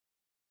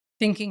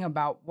thinking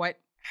about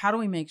how do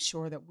we make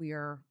sure that we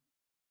are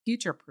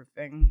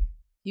future-proofing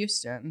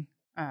Houston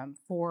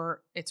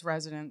for its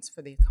residents,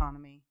 for the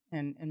economy,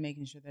 and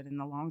making sure that in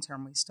the long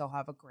term we still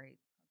have a great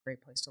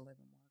place to live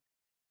and work.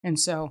 And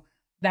so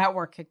that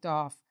work kicked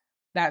off.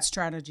 That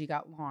strategy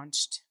got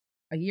launched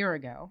a year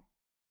ago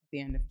at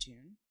the end of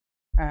June.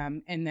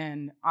 And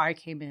then I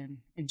came in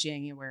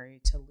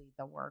January to lead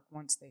the work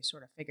once they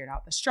sort of figured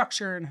out the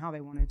structure and how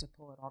they wanted to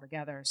pull it all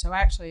together. So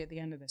actually at the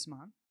end of this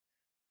month,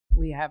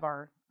 we have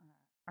our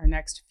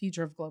next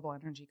Future of Global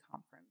Energy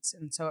Conference.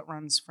 And so it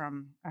runs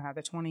from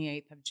the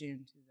 28th of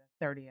June to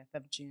the 30th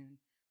of June.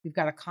 We've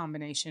got a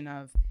combination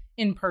of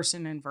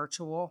in-person and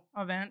virtual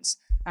events.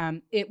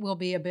 It will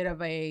be a bit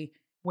of a,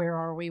 where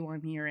are we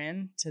 1 year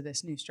in to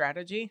this new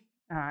strategy?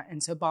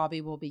 And so Bobby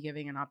will be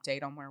giving an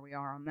update on where we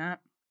are on that.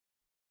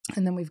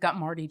 And then we've got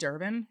Marty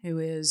Durbin, who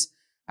is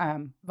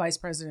vice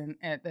president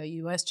at the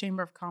U.S.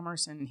 Chamber of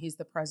Commerce, and he's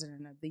the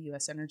president of the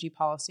U.S. Energy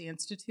Policy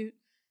Institute,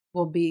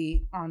 will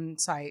be on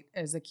site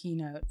as the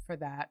keynote for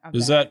that event.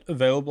 Is that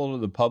available to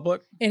the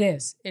public? It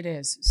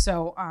is.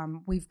 So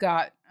we've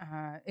got,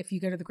 if you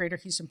go to the Greater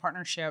Houston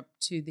Partnership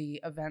to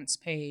the events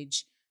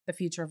page, the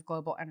Future of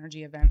Global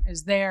Energy event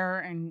is there,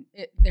 and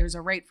there's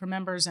a rate for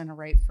members and a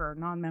rate for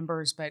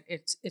non-members, but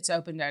it's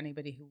open to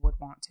anybody who would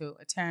want to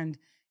attend.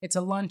 It's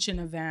a luncheon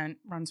event,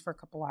 runs for a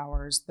couple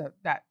hours.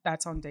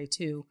 That's on day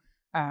 2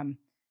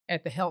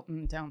 at the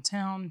Hilton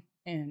downtown,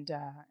 and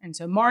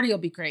so Marty will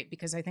be great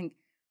because I think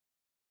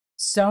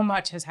so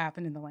much has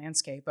happened in the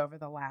landscape over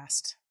the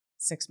last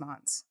 6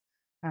 months.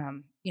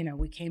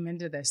 We came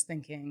into this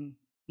thinking,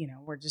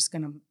 we're just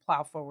going to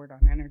plow forward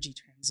on energy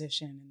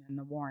transition. And then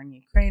the war in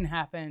Ukraine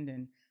happened,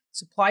 and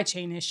supply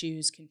chain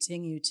issues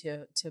continue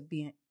to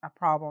be a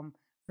problem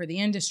for the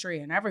industry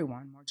and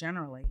everyone more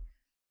generally.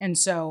 And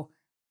so,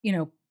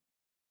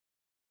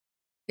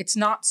 it's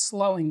not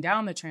slowing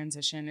down the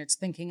transition. It's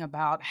thinking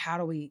about how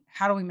do we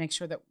make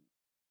sure that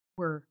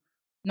we're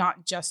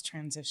not just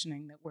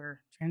transitioning, that we're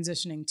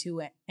transitioning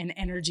to an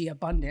energy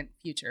abundant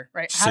future,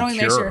 right? How do we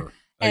make sure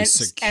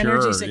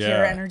energy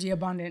secure, energy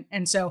abundant?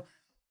 And so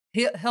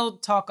he'll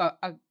talk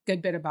a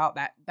good bit about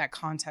that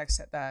context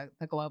at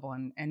the global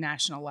and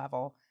national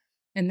level.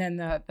 And then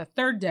the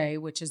third day,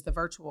 which is the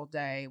virtual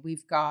day,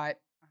 we've got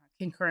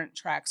concurrent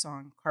tracks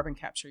on carbon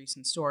capture, use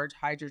and storage,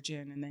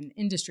 hydrogen, and then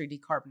industry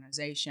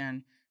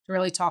decarbonization to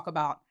really talk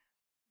about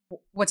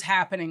what's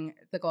happening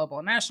at the global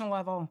and national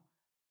level,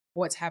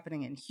 what's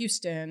happening in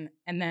Houston,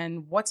 and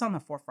then what's on the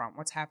forefront,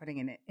 what's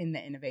happening in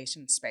the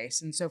innovation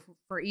space. And so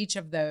for each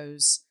of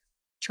those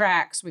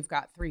tracks, we've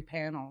got 3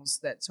 panels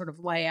that sort of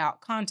lay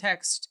out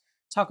context,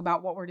 talk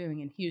about what we're doing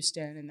in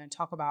Houston, and then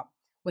talk about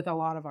with a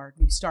lot of our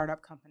new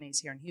startup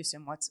companies here in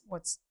Houston,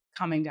 what's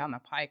coming down the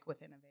pike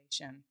with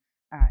innovation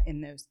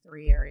in those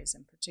 3 areas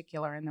in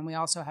particular. And then we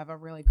also have a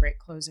really great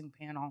closing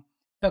panel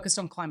focused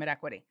on climate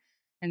equity.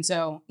 And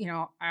so,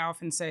 I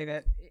often say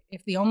that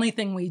if the only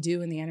thing we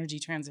do in the energy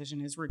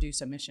transition is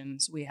reduce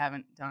emissions, we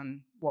haven't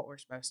done what we're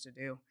supposed to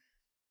do.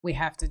 We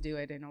have to do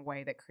it in a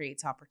way that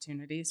creates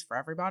opportunities for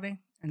everybody.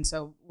 And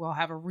so we'll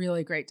have a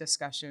really great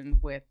discussion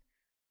with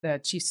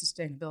the Chief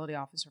Sustainability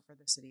Officer for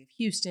the City of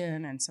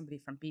Houston and somebody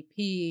from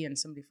BP and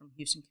somebody from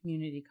Houston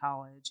Community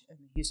College and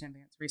the Houston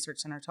Advanced Research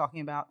Center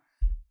talking about,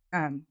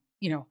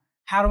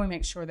 how do we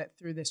make sure that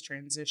through this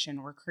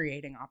transition, we're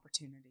creating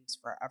opportunities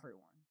for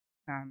everyone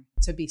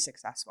to be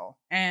successful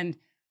and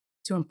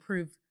to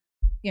improve,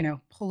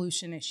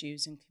 pollution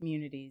issues in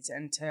communities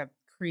and to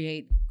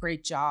create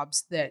great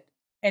jobs that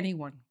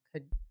anyone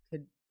could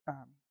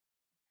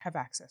have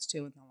access to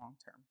in the long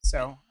term.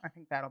 So I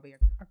think that'll be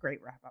a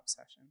great wrap-up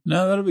session.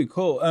 No, that'll be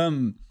cool.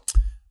 I'm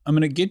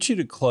going to get you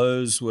to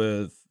close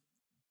with,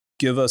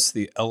 give us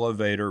the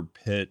elevator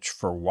pitch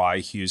for why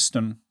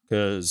Houston,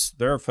 because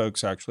there are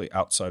folks actually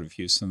outside of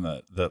Houston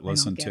that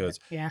listen to it.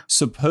 Yeah.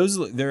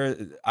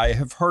 Supposedly, I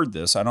have heard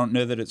this. I don't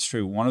know that it's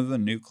true. One of the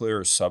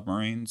nuclear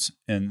submarines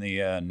in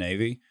the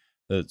Navy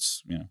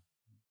that's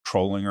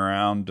trolling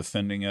around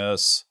defending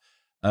us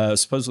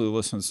supposedly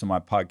listens to my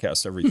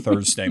podcast every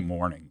Thursday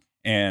morning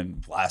and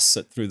blasts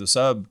it through the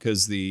sub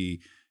because the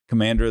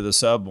commander of the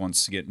sub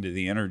wants to get into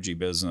the energy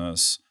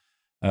business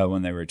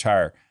when they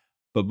retire.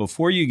 But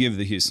before you give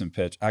the Houston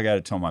pitch, I got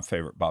to tell my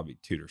favorite Bobby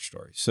Tudor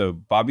story. So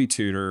Bobby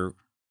Tudor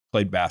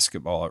played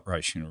basketball at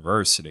Rice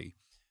University.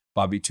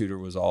 Bobby Tudor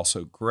was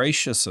also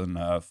gracious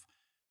enough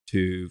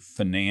to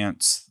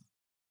finance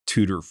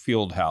Tudor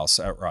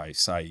Fieldhouse at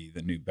Rice, i.e.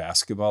 the new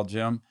basketball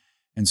gym.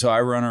 And so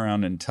I run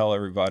around and tell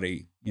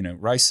everybody,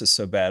 Rice is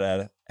so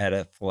bad at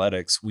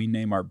athletics, we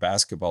name our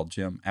basketball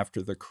gym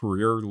after the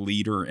career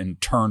leader in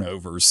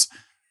turnovers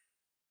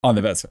on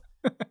the basketball.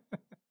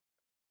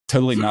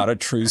 Totally not a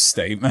true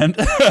statement.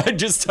 I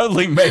just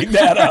totally made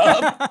that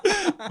up.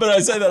 But I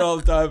say that all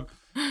the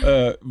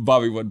time.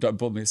 Bobby one time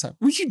pulled me aside.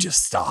 Will you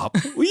just stop?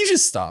 Will you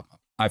just stop?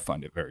 I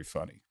find it very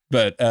funny.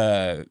 But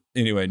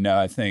anyway, no,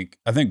 I think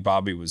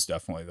Bobby was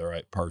definitely the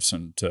right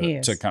person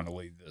to kind of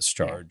lead this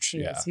charge.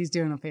 Yeah, he's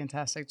doing a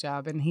fantastic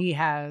job, and he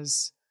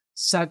has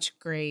such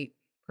great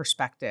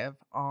perspective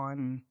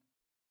on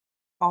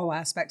all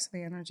aspects of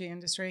the energy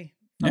industry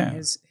from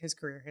his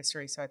career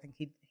history. So I think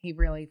he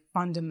really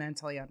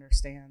fundamentally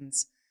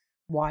understands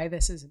why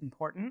this is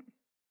important,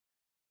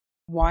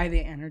 why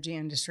the energy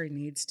industry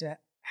needs to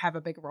have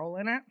a big role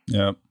in it,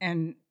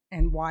 and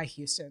why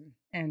Houston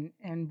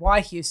and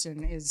why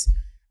Houston is.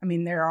 I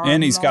mean, there are,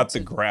 and he's got the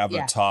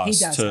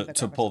gravitas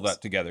to pull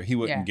that together. He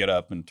wouldn't get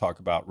up and talk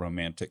about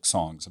romantic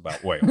songs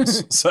about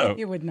whales. So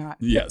he would not.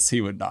 Yes, he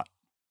would not.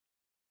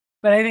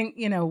 But I think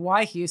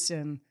why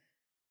Houston.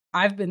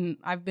 I've been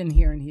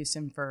here in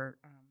Houston for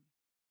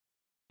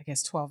I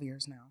guess 12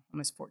 years now,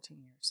 almost 14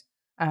 years.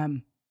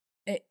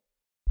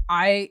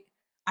 I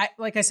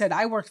like I said,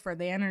 I worked for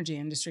the energy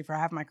industry for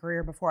half my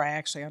career before I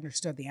actually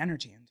understood the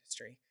energy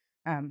industry,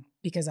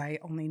 because I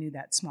only knew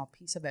that small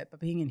piece of it. But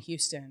being in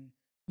Houston,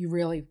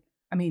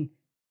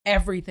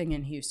 everything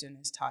in Houston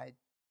is tied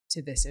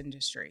to this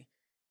industry.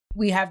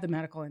 We have the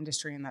medical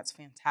industry, and that's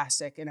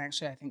fantastic. And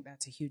actually, I think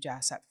that's a huge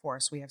asset for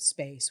us. We have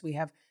space. We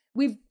have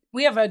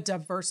a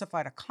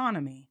diversified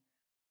economy,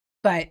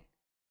 but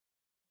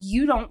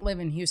you don't live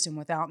in Houston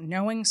without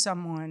knowing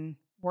someone,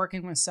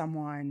 working with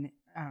someone,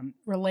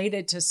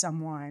 related to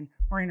someone,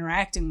 or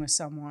interacting with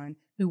someone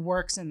who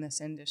works in this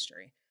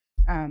industry.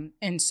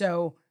 And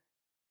so,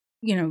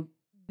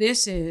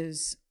 this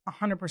is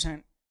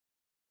 100%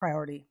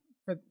 priority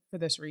for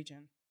this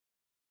region.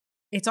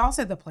 It's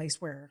also the place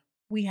where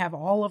we have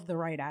all of the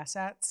right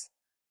assets.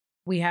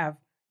 We have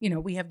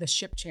the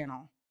ship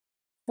channel.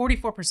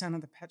 44%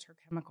 of the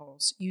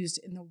petrochemicals used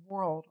in the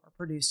world are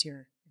produced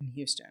here in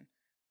Houston.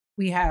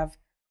 We have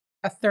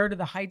a third of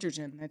the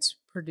hydrogen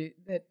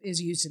that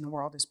is used in the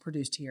world is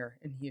produced here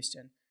in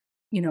Houston.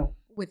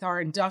 With our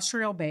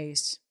industrial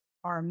base,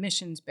 our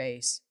emissions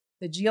base,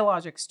 the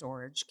geologic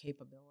storage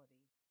capability,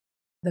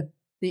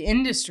 the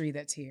industry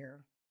that's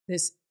here,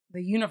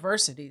 the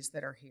universities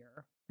that are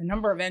here, the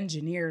number of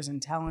engineers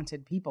and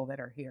talented people that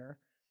are here.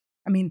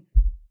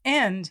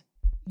 And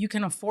you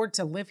can afford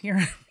to live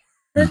here,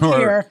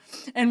 here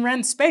and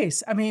rent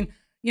space. A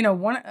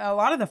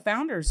lot of the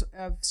founders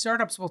of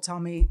startups will tell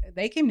me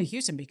they came to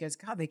Houston because,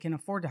 God, they can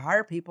afford to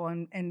hire people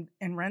and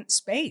rent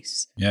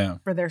space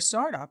for their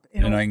startup.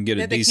 And I can get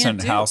a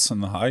decent house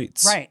in the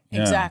Heights. Right,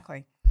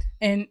 exactly.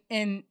 And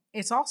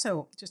it's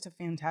also just a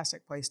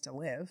fantastic place to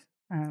live.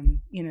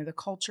 The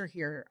culture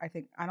here,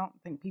 I don't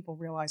think people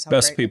realize how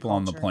best great people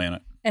on the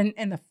planet. And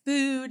the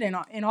food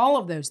and all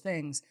of those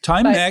things.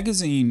 Time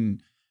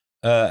Magazine,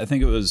 I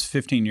think it was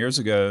 15 years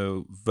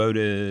ago,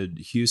 voted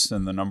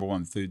Houston the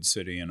 #1 food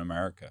city in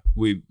America.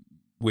 We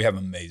have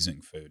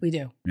amazing food. We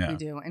do. Yeah. We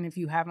do. And if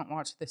you haven't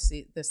watched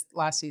this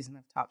last season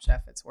of Top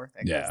Chef, it's worth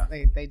it. Yeah.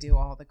 They do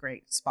all the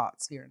great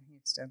spots here in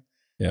Houston.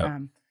 Yeah.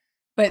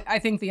 But I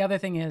think the other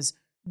thing is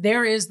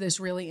there is this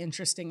really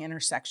interesting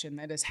intersection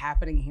that is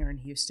happening here in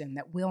Houston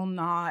that will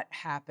not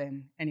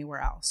happen anywhere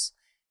else.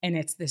 And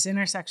it's this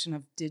intersection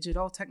of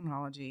digital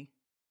technology,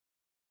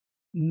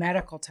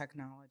 medical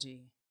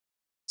technology,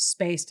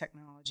 space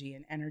technology,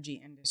 and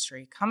energy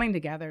industry coming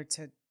together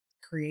to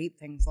create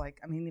things like,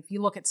 if you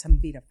look at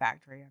Cemvita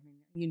factory,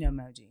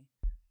 Moji,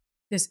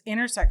 this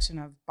intersection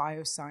of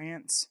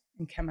bioscience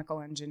and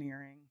chemical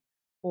engineering,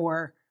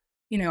 or,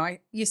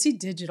 you see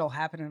digital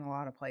happen in a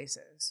lot of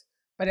places,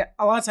 but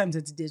a lot of times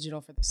it's digital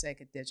for the sake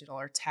of digital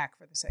or tech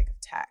for the sake of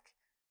tech.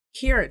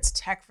 Here it's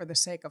tech for the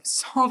sake of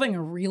solving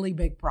a really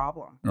big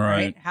problem,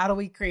 right? How do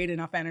we create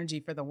enough energy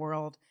for the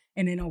world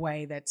and in a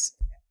way that's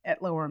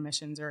at lower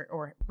emissions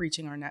or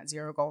reaching our net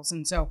zero goals?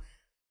 And so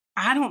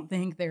I don't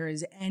think there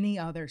is any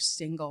other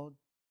single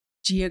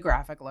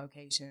geographic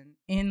location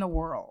in the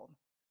world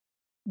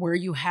where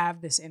you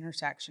have this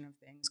intersection of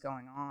things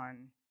going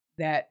on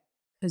that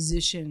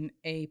position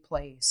a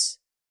place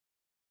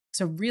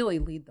to really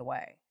lead the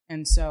way.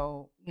 And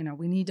so,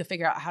 we need to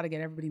figure out how to get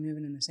everybody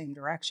moving in the same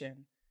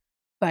direction.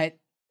 But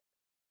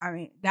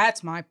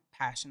that's my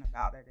passion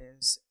about it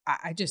is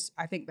I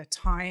think the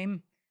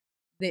time,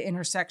 the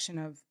intersection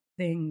of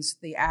things,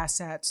 the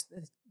assets,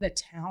 the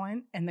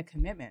talent, and the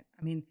commitment.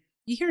 You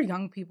hear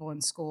young people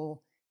in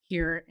school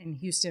here in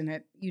Houston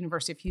at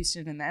University of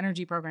Houston in the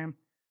energy program,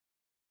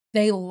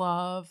 they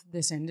love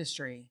this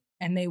industry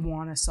and they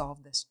want to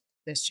solve this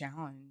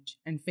challenge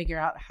and figure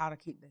out how to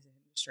keep this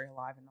industry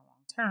alive in the long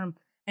term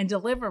and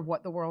deliver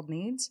what the world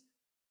needs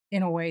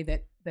in a way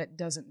that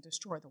doesn't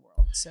destroy the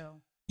world.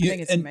 So I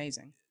think it's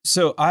amazing.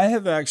 So I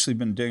have actually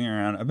been digging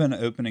around. I've been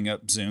opening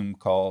up Zoom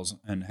calls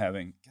and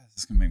having, God,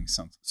 this is going to make me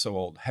sound so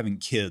old, having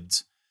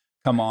kids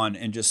come on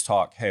and just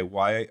talk. Hey,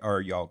 why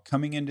are y'all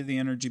coming into the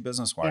energy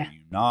business? Why are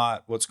you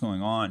not? What's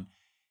going on?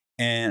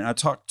 And I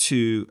talked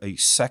to a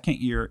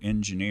second-year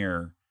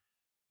engineer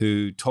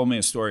who told me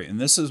a story. And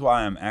this is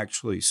why I'm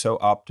actually so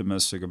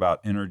optimistic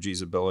about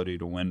energy's ability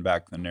to win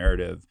back the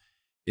narrative,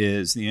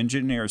 is the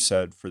engineer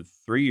said for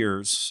 3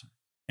 years,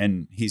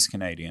 and he's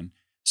Canadian,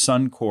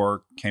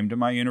 Suncor came to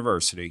my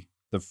university.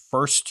 The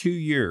first 2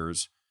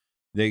 years,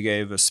 they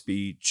gave a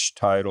speech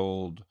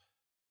titled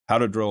How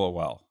to Drill a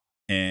Well.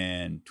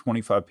 And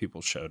 25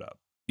 people showed up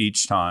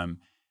each time.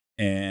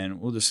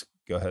 And we'll just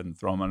go ahead and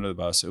throw them under the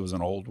bus. It was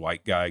an old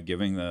white guy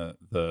giving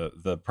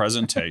the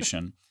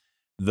presentation.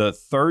 The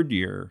third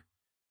year,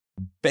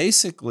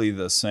 basically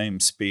the same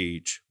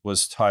speech,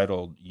 was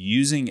titled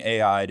Using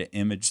AI to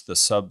Image the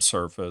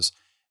Subsurface.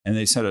 And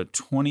they said a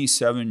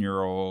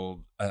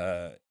 27-year-old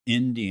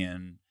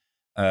Indian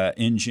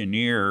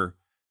engineer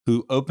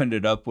who opened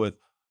it up with,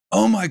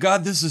 "Oh my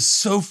God, this is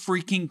so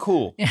freaking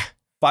cool." Yeah.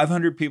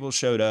 500 people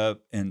showed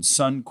up, and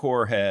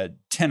Suncor had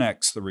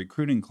 10x the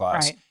recruiting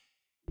class. Right.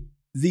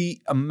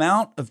 The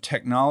amount of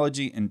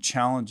technology and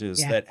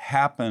challenges that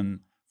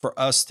happen for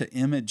us to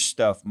image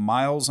stuff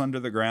miles under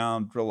the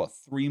ground, drill a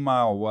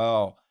 3-mile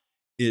well,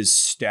 is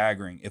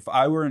staggering. If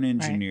I were an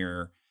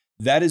engineer,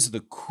 that is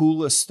the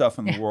coolest stuff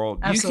in the world.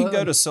 Absolutely. You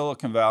can go to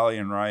Silicon Valley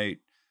and write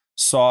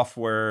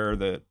software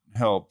that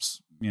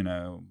helps,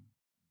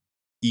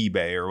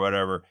 eBay or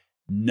whatever.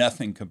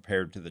 Nothing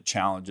compared to the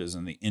challenges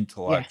and the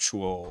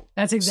intellectual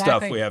That's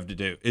exactly stuff we have to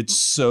do. It's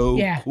so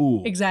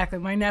cool. Exactly.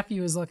 My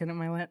nephew was looking at,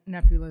 my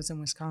nephew lives in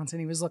Wisconsin.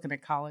 He was looking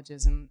at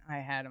colleges, and I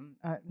had him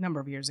a number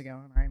of years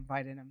ago, and I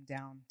invited him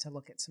down to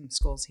look at some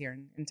schools here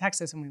in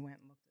Texas, and we went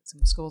and looked at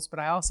some schools. But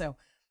I also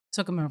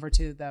took him over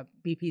to the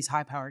BP's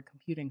high-powered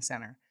computing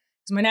center.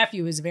 Because my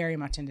nephew is very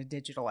much into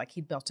digital. Like,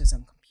 he built his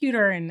own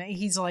computer, and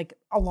he's like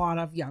a lot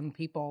of young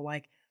people.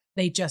 Like,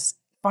 they just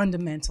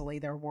fundamentally,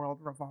 their world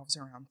revolves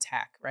around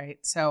tech, right?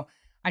 So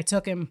I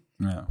took him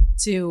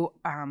to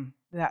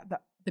the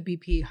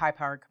BP High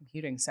Powered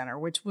Computing Center,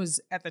 which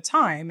was at the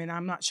time, and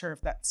I'm not sure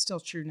if that's still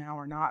true now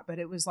or not, but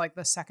it was like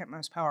the second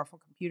most powerful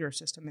computer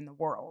system in the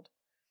world,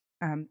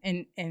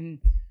 and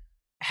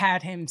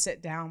had him sit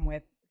down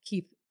with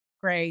Keith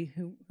Gray,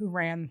 who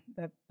ran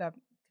the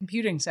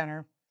computing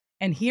center,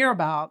 and hear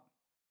about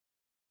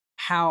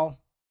how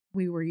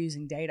we were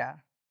using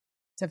data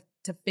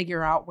to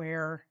figure out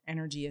where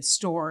energy is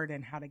stored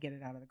and how to get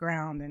it out of the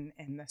ground,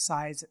 and the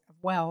size of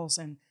wells,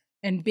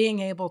 and being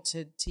able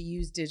to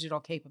use digital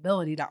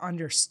capability to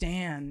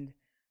understand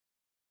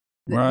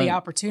the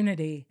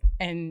opportunity.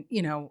 And,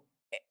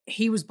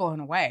 he was blown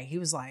away. He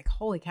was like,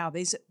 holy cow,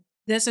 this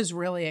is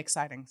really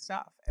exciting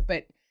stuff.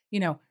 But,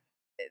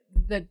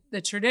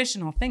 the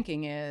traditional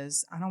thinking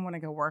is, I don't want to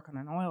go work on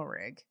an oil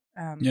rig.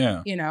 And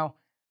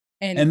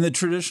the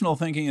traditional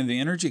thinking of the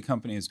energy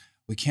company is,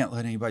 we can't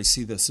let anybody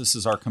see this. This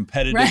is our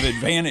competitive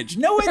advantage.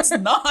 No, it's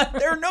not.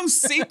 There are no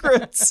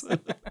secrets.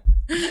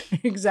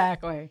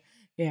 Exactly.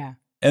 Yeah.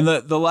 And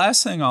the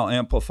last thing I'll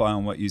amplify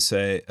on what you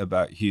say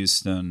about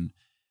Houston,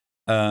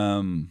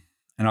 and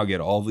I'll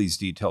get all these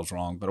details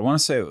wrong, but I want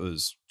to say it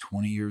was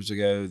 20 years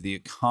ago, The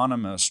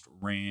Economist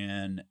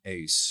ran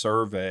a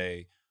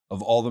survey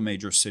of all the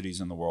major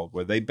cities in the world,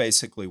 where they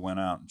basically went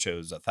out and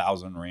chose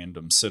 1,000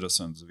 random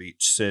citizens of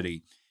each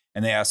city,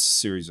 and they asked a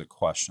series of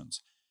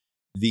questions.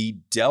 The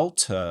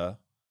delta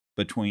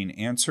between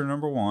answer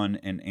number 1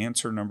 and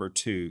answer number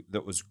 2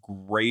 that was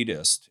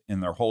greatest in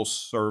their whole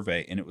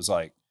survey, and it was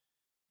like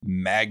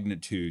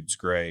magnitudes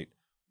great,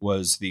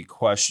 was the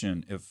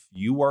question, if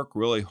you work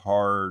really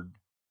hard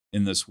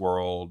in this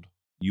world,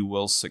 you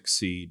will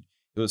succeed.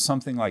 It was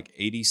something like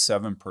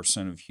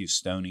 87% of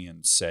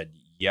Houstonians said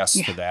yes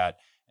to that.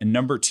 And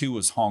number 2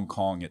 was Hong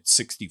Kong at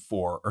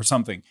 64 or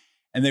something.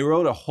 And they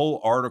wrote a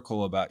whole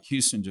article about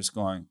Houston just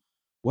going,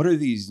 what are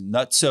these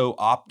nutso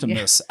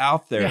optimists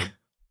out there? Yeah.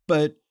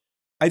 But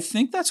I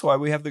think that's why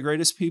we have the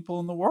greatest people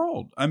in the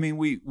world. I mean,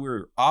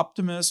 we're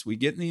optimists. We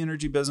get in the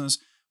energy business.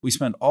 We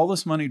spend all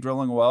this money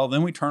drilling a well.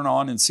 Then we turn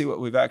on and see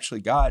what we've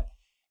actually got.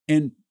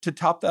 And to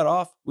top that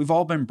off, we've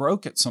all been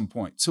broke at some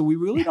point. So we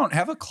really don't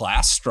have a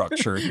class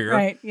structure here.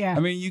 Right. Yeah. I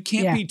mean, you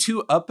can't be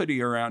too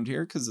uppity around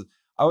here, because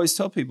I always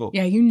tell people.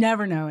 Yeah. You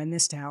never know in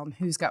this town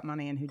who's got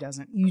money and who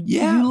doesn't.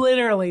 You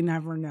literally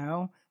never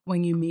know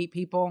when you meet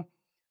people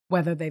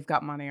whether they've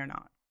got money or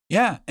not.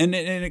 Yeah. And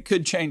it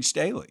could change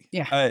daily.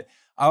 Yeah. I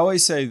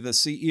always say the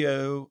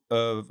CEO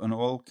of an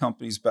oil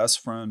company's best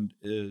friend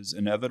is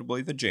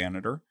inevitably the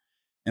janitor.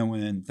 And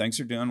when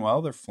things are doing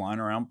well, they're flying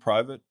around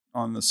private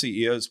on the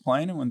CEO's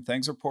plane. And when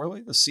things are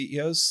poorly, the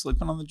CEO's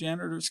sleeping on the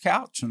janitor's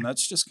couch. And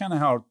that's just kind of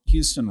how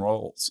Houston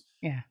rolls.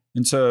 Yeah.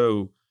 And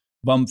so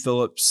Bum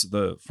Phillips,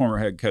 the former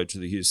head coach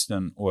of the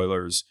Houston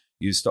Oilers,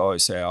 used to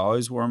always say, I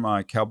always wore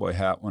my cowboy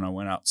hat when I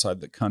went outside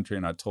the country,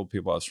 and I told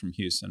people I was from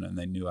Houston, and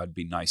they knew I'd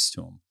be nice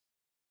to them.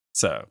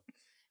 So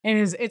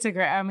It's a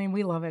great, I mean,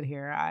 we love it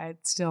here. I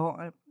still,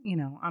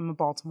 I'm a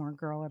Baltimore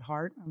girl at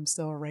heart. I'm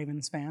still a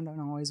Ravens fan and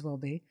always will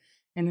be,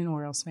 and an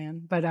Orioles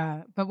fan.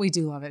 But we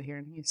do love it here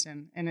in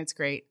Houston, and it's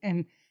great.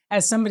 And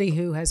as somebody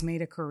who has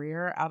made a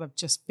career out of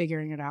just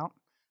figuring it out,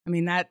 I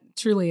mean, that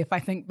truly, if I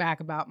think back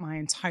about my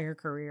entire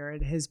career,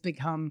 it has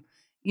become,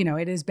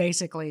 it is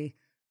basically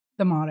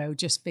the motto,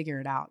 just figure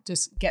it out.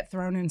 Just get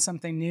thrown in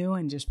something new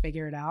and just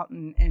figure it out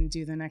and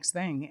do the next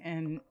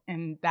thing.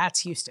 And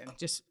that's Houston.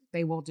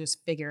 They will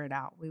just figure it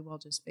out. We will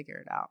just figure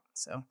it out.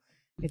 So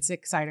it's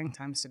exciting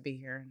times to be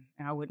here.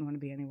 And I wouldn't want to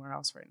be anywhere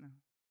else right now.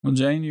 Well,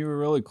 Jane, you were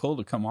really cool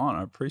to come on.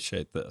 I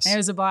appreciate this. It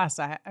was a blast.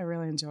 I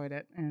really enjoyed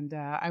it. And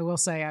I will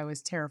say I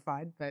was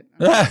terrified, but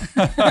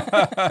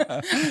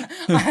I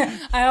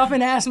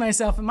often ask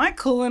myself, am I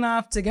cool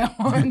enough to go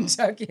on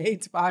Chuck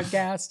Yates'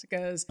 podcast?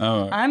 Because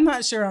I'm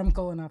not sure I'm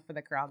cool enough for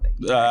the crowd that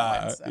you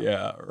with, so.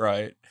 Yeah,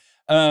 right.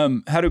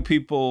 How do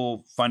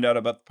people find out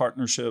about the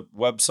partnership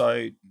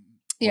website?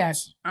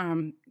 Yes.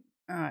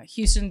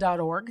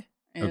 Houston.org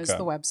is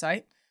the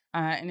website.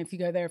 And if you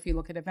go there, if you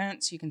look at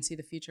events, you can see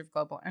the Future of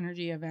Global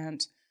Energy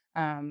event.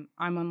 I'm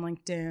on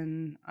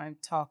LinkedIn. I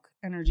talk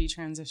energy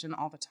transition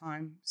all the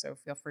time. So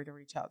feel free to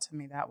reach out to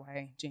me that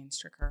way. Jane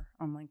Stricker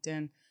on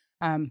LinkedIn.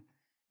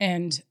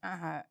 And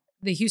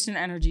the Houston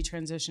Energy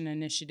Transition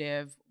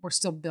Initiative, we're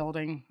still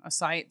building a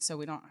site. So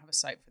we don't have a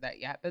site for that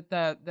yet.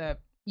 But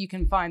you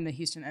can find the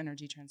Houston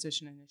Energy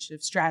Transition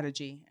Initiative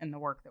strategy and the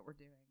work that we're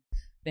doing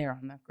there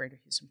on the Greater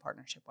Houston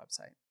Partnership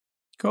website.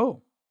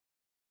 Cool.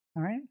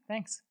 All right.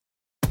 Thanks.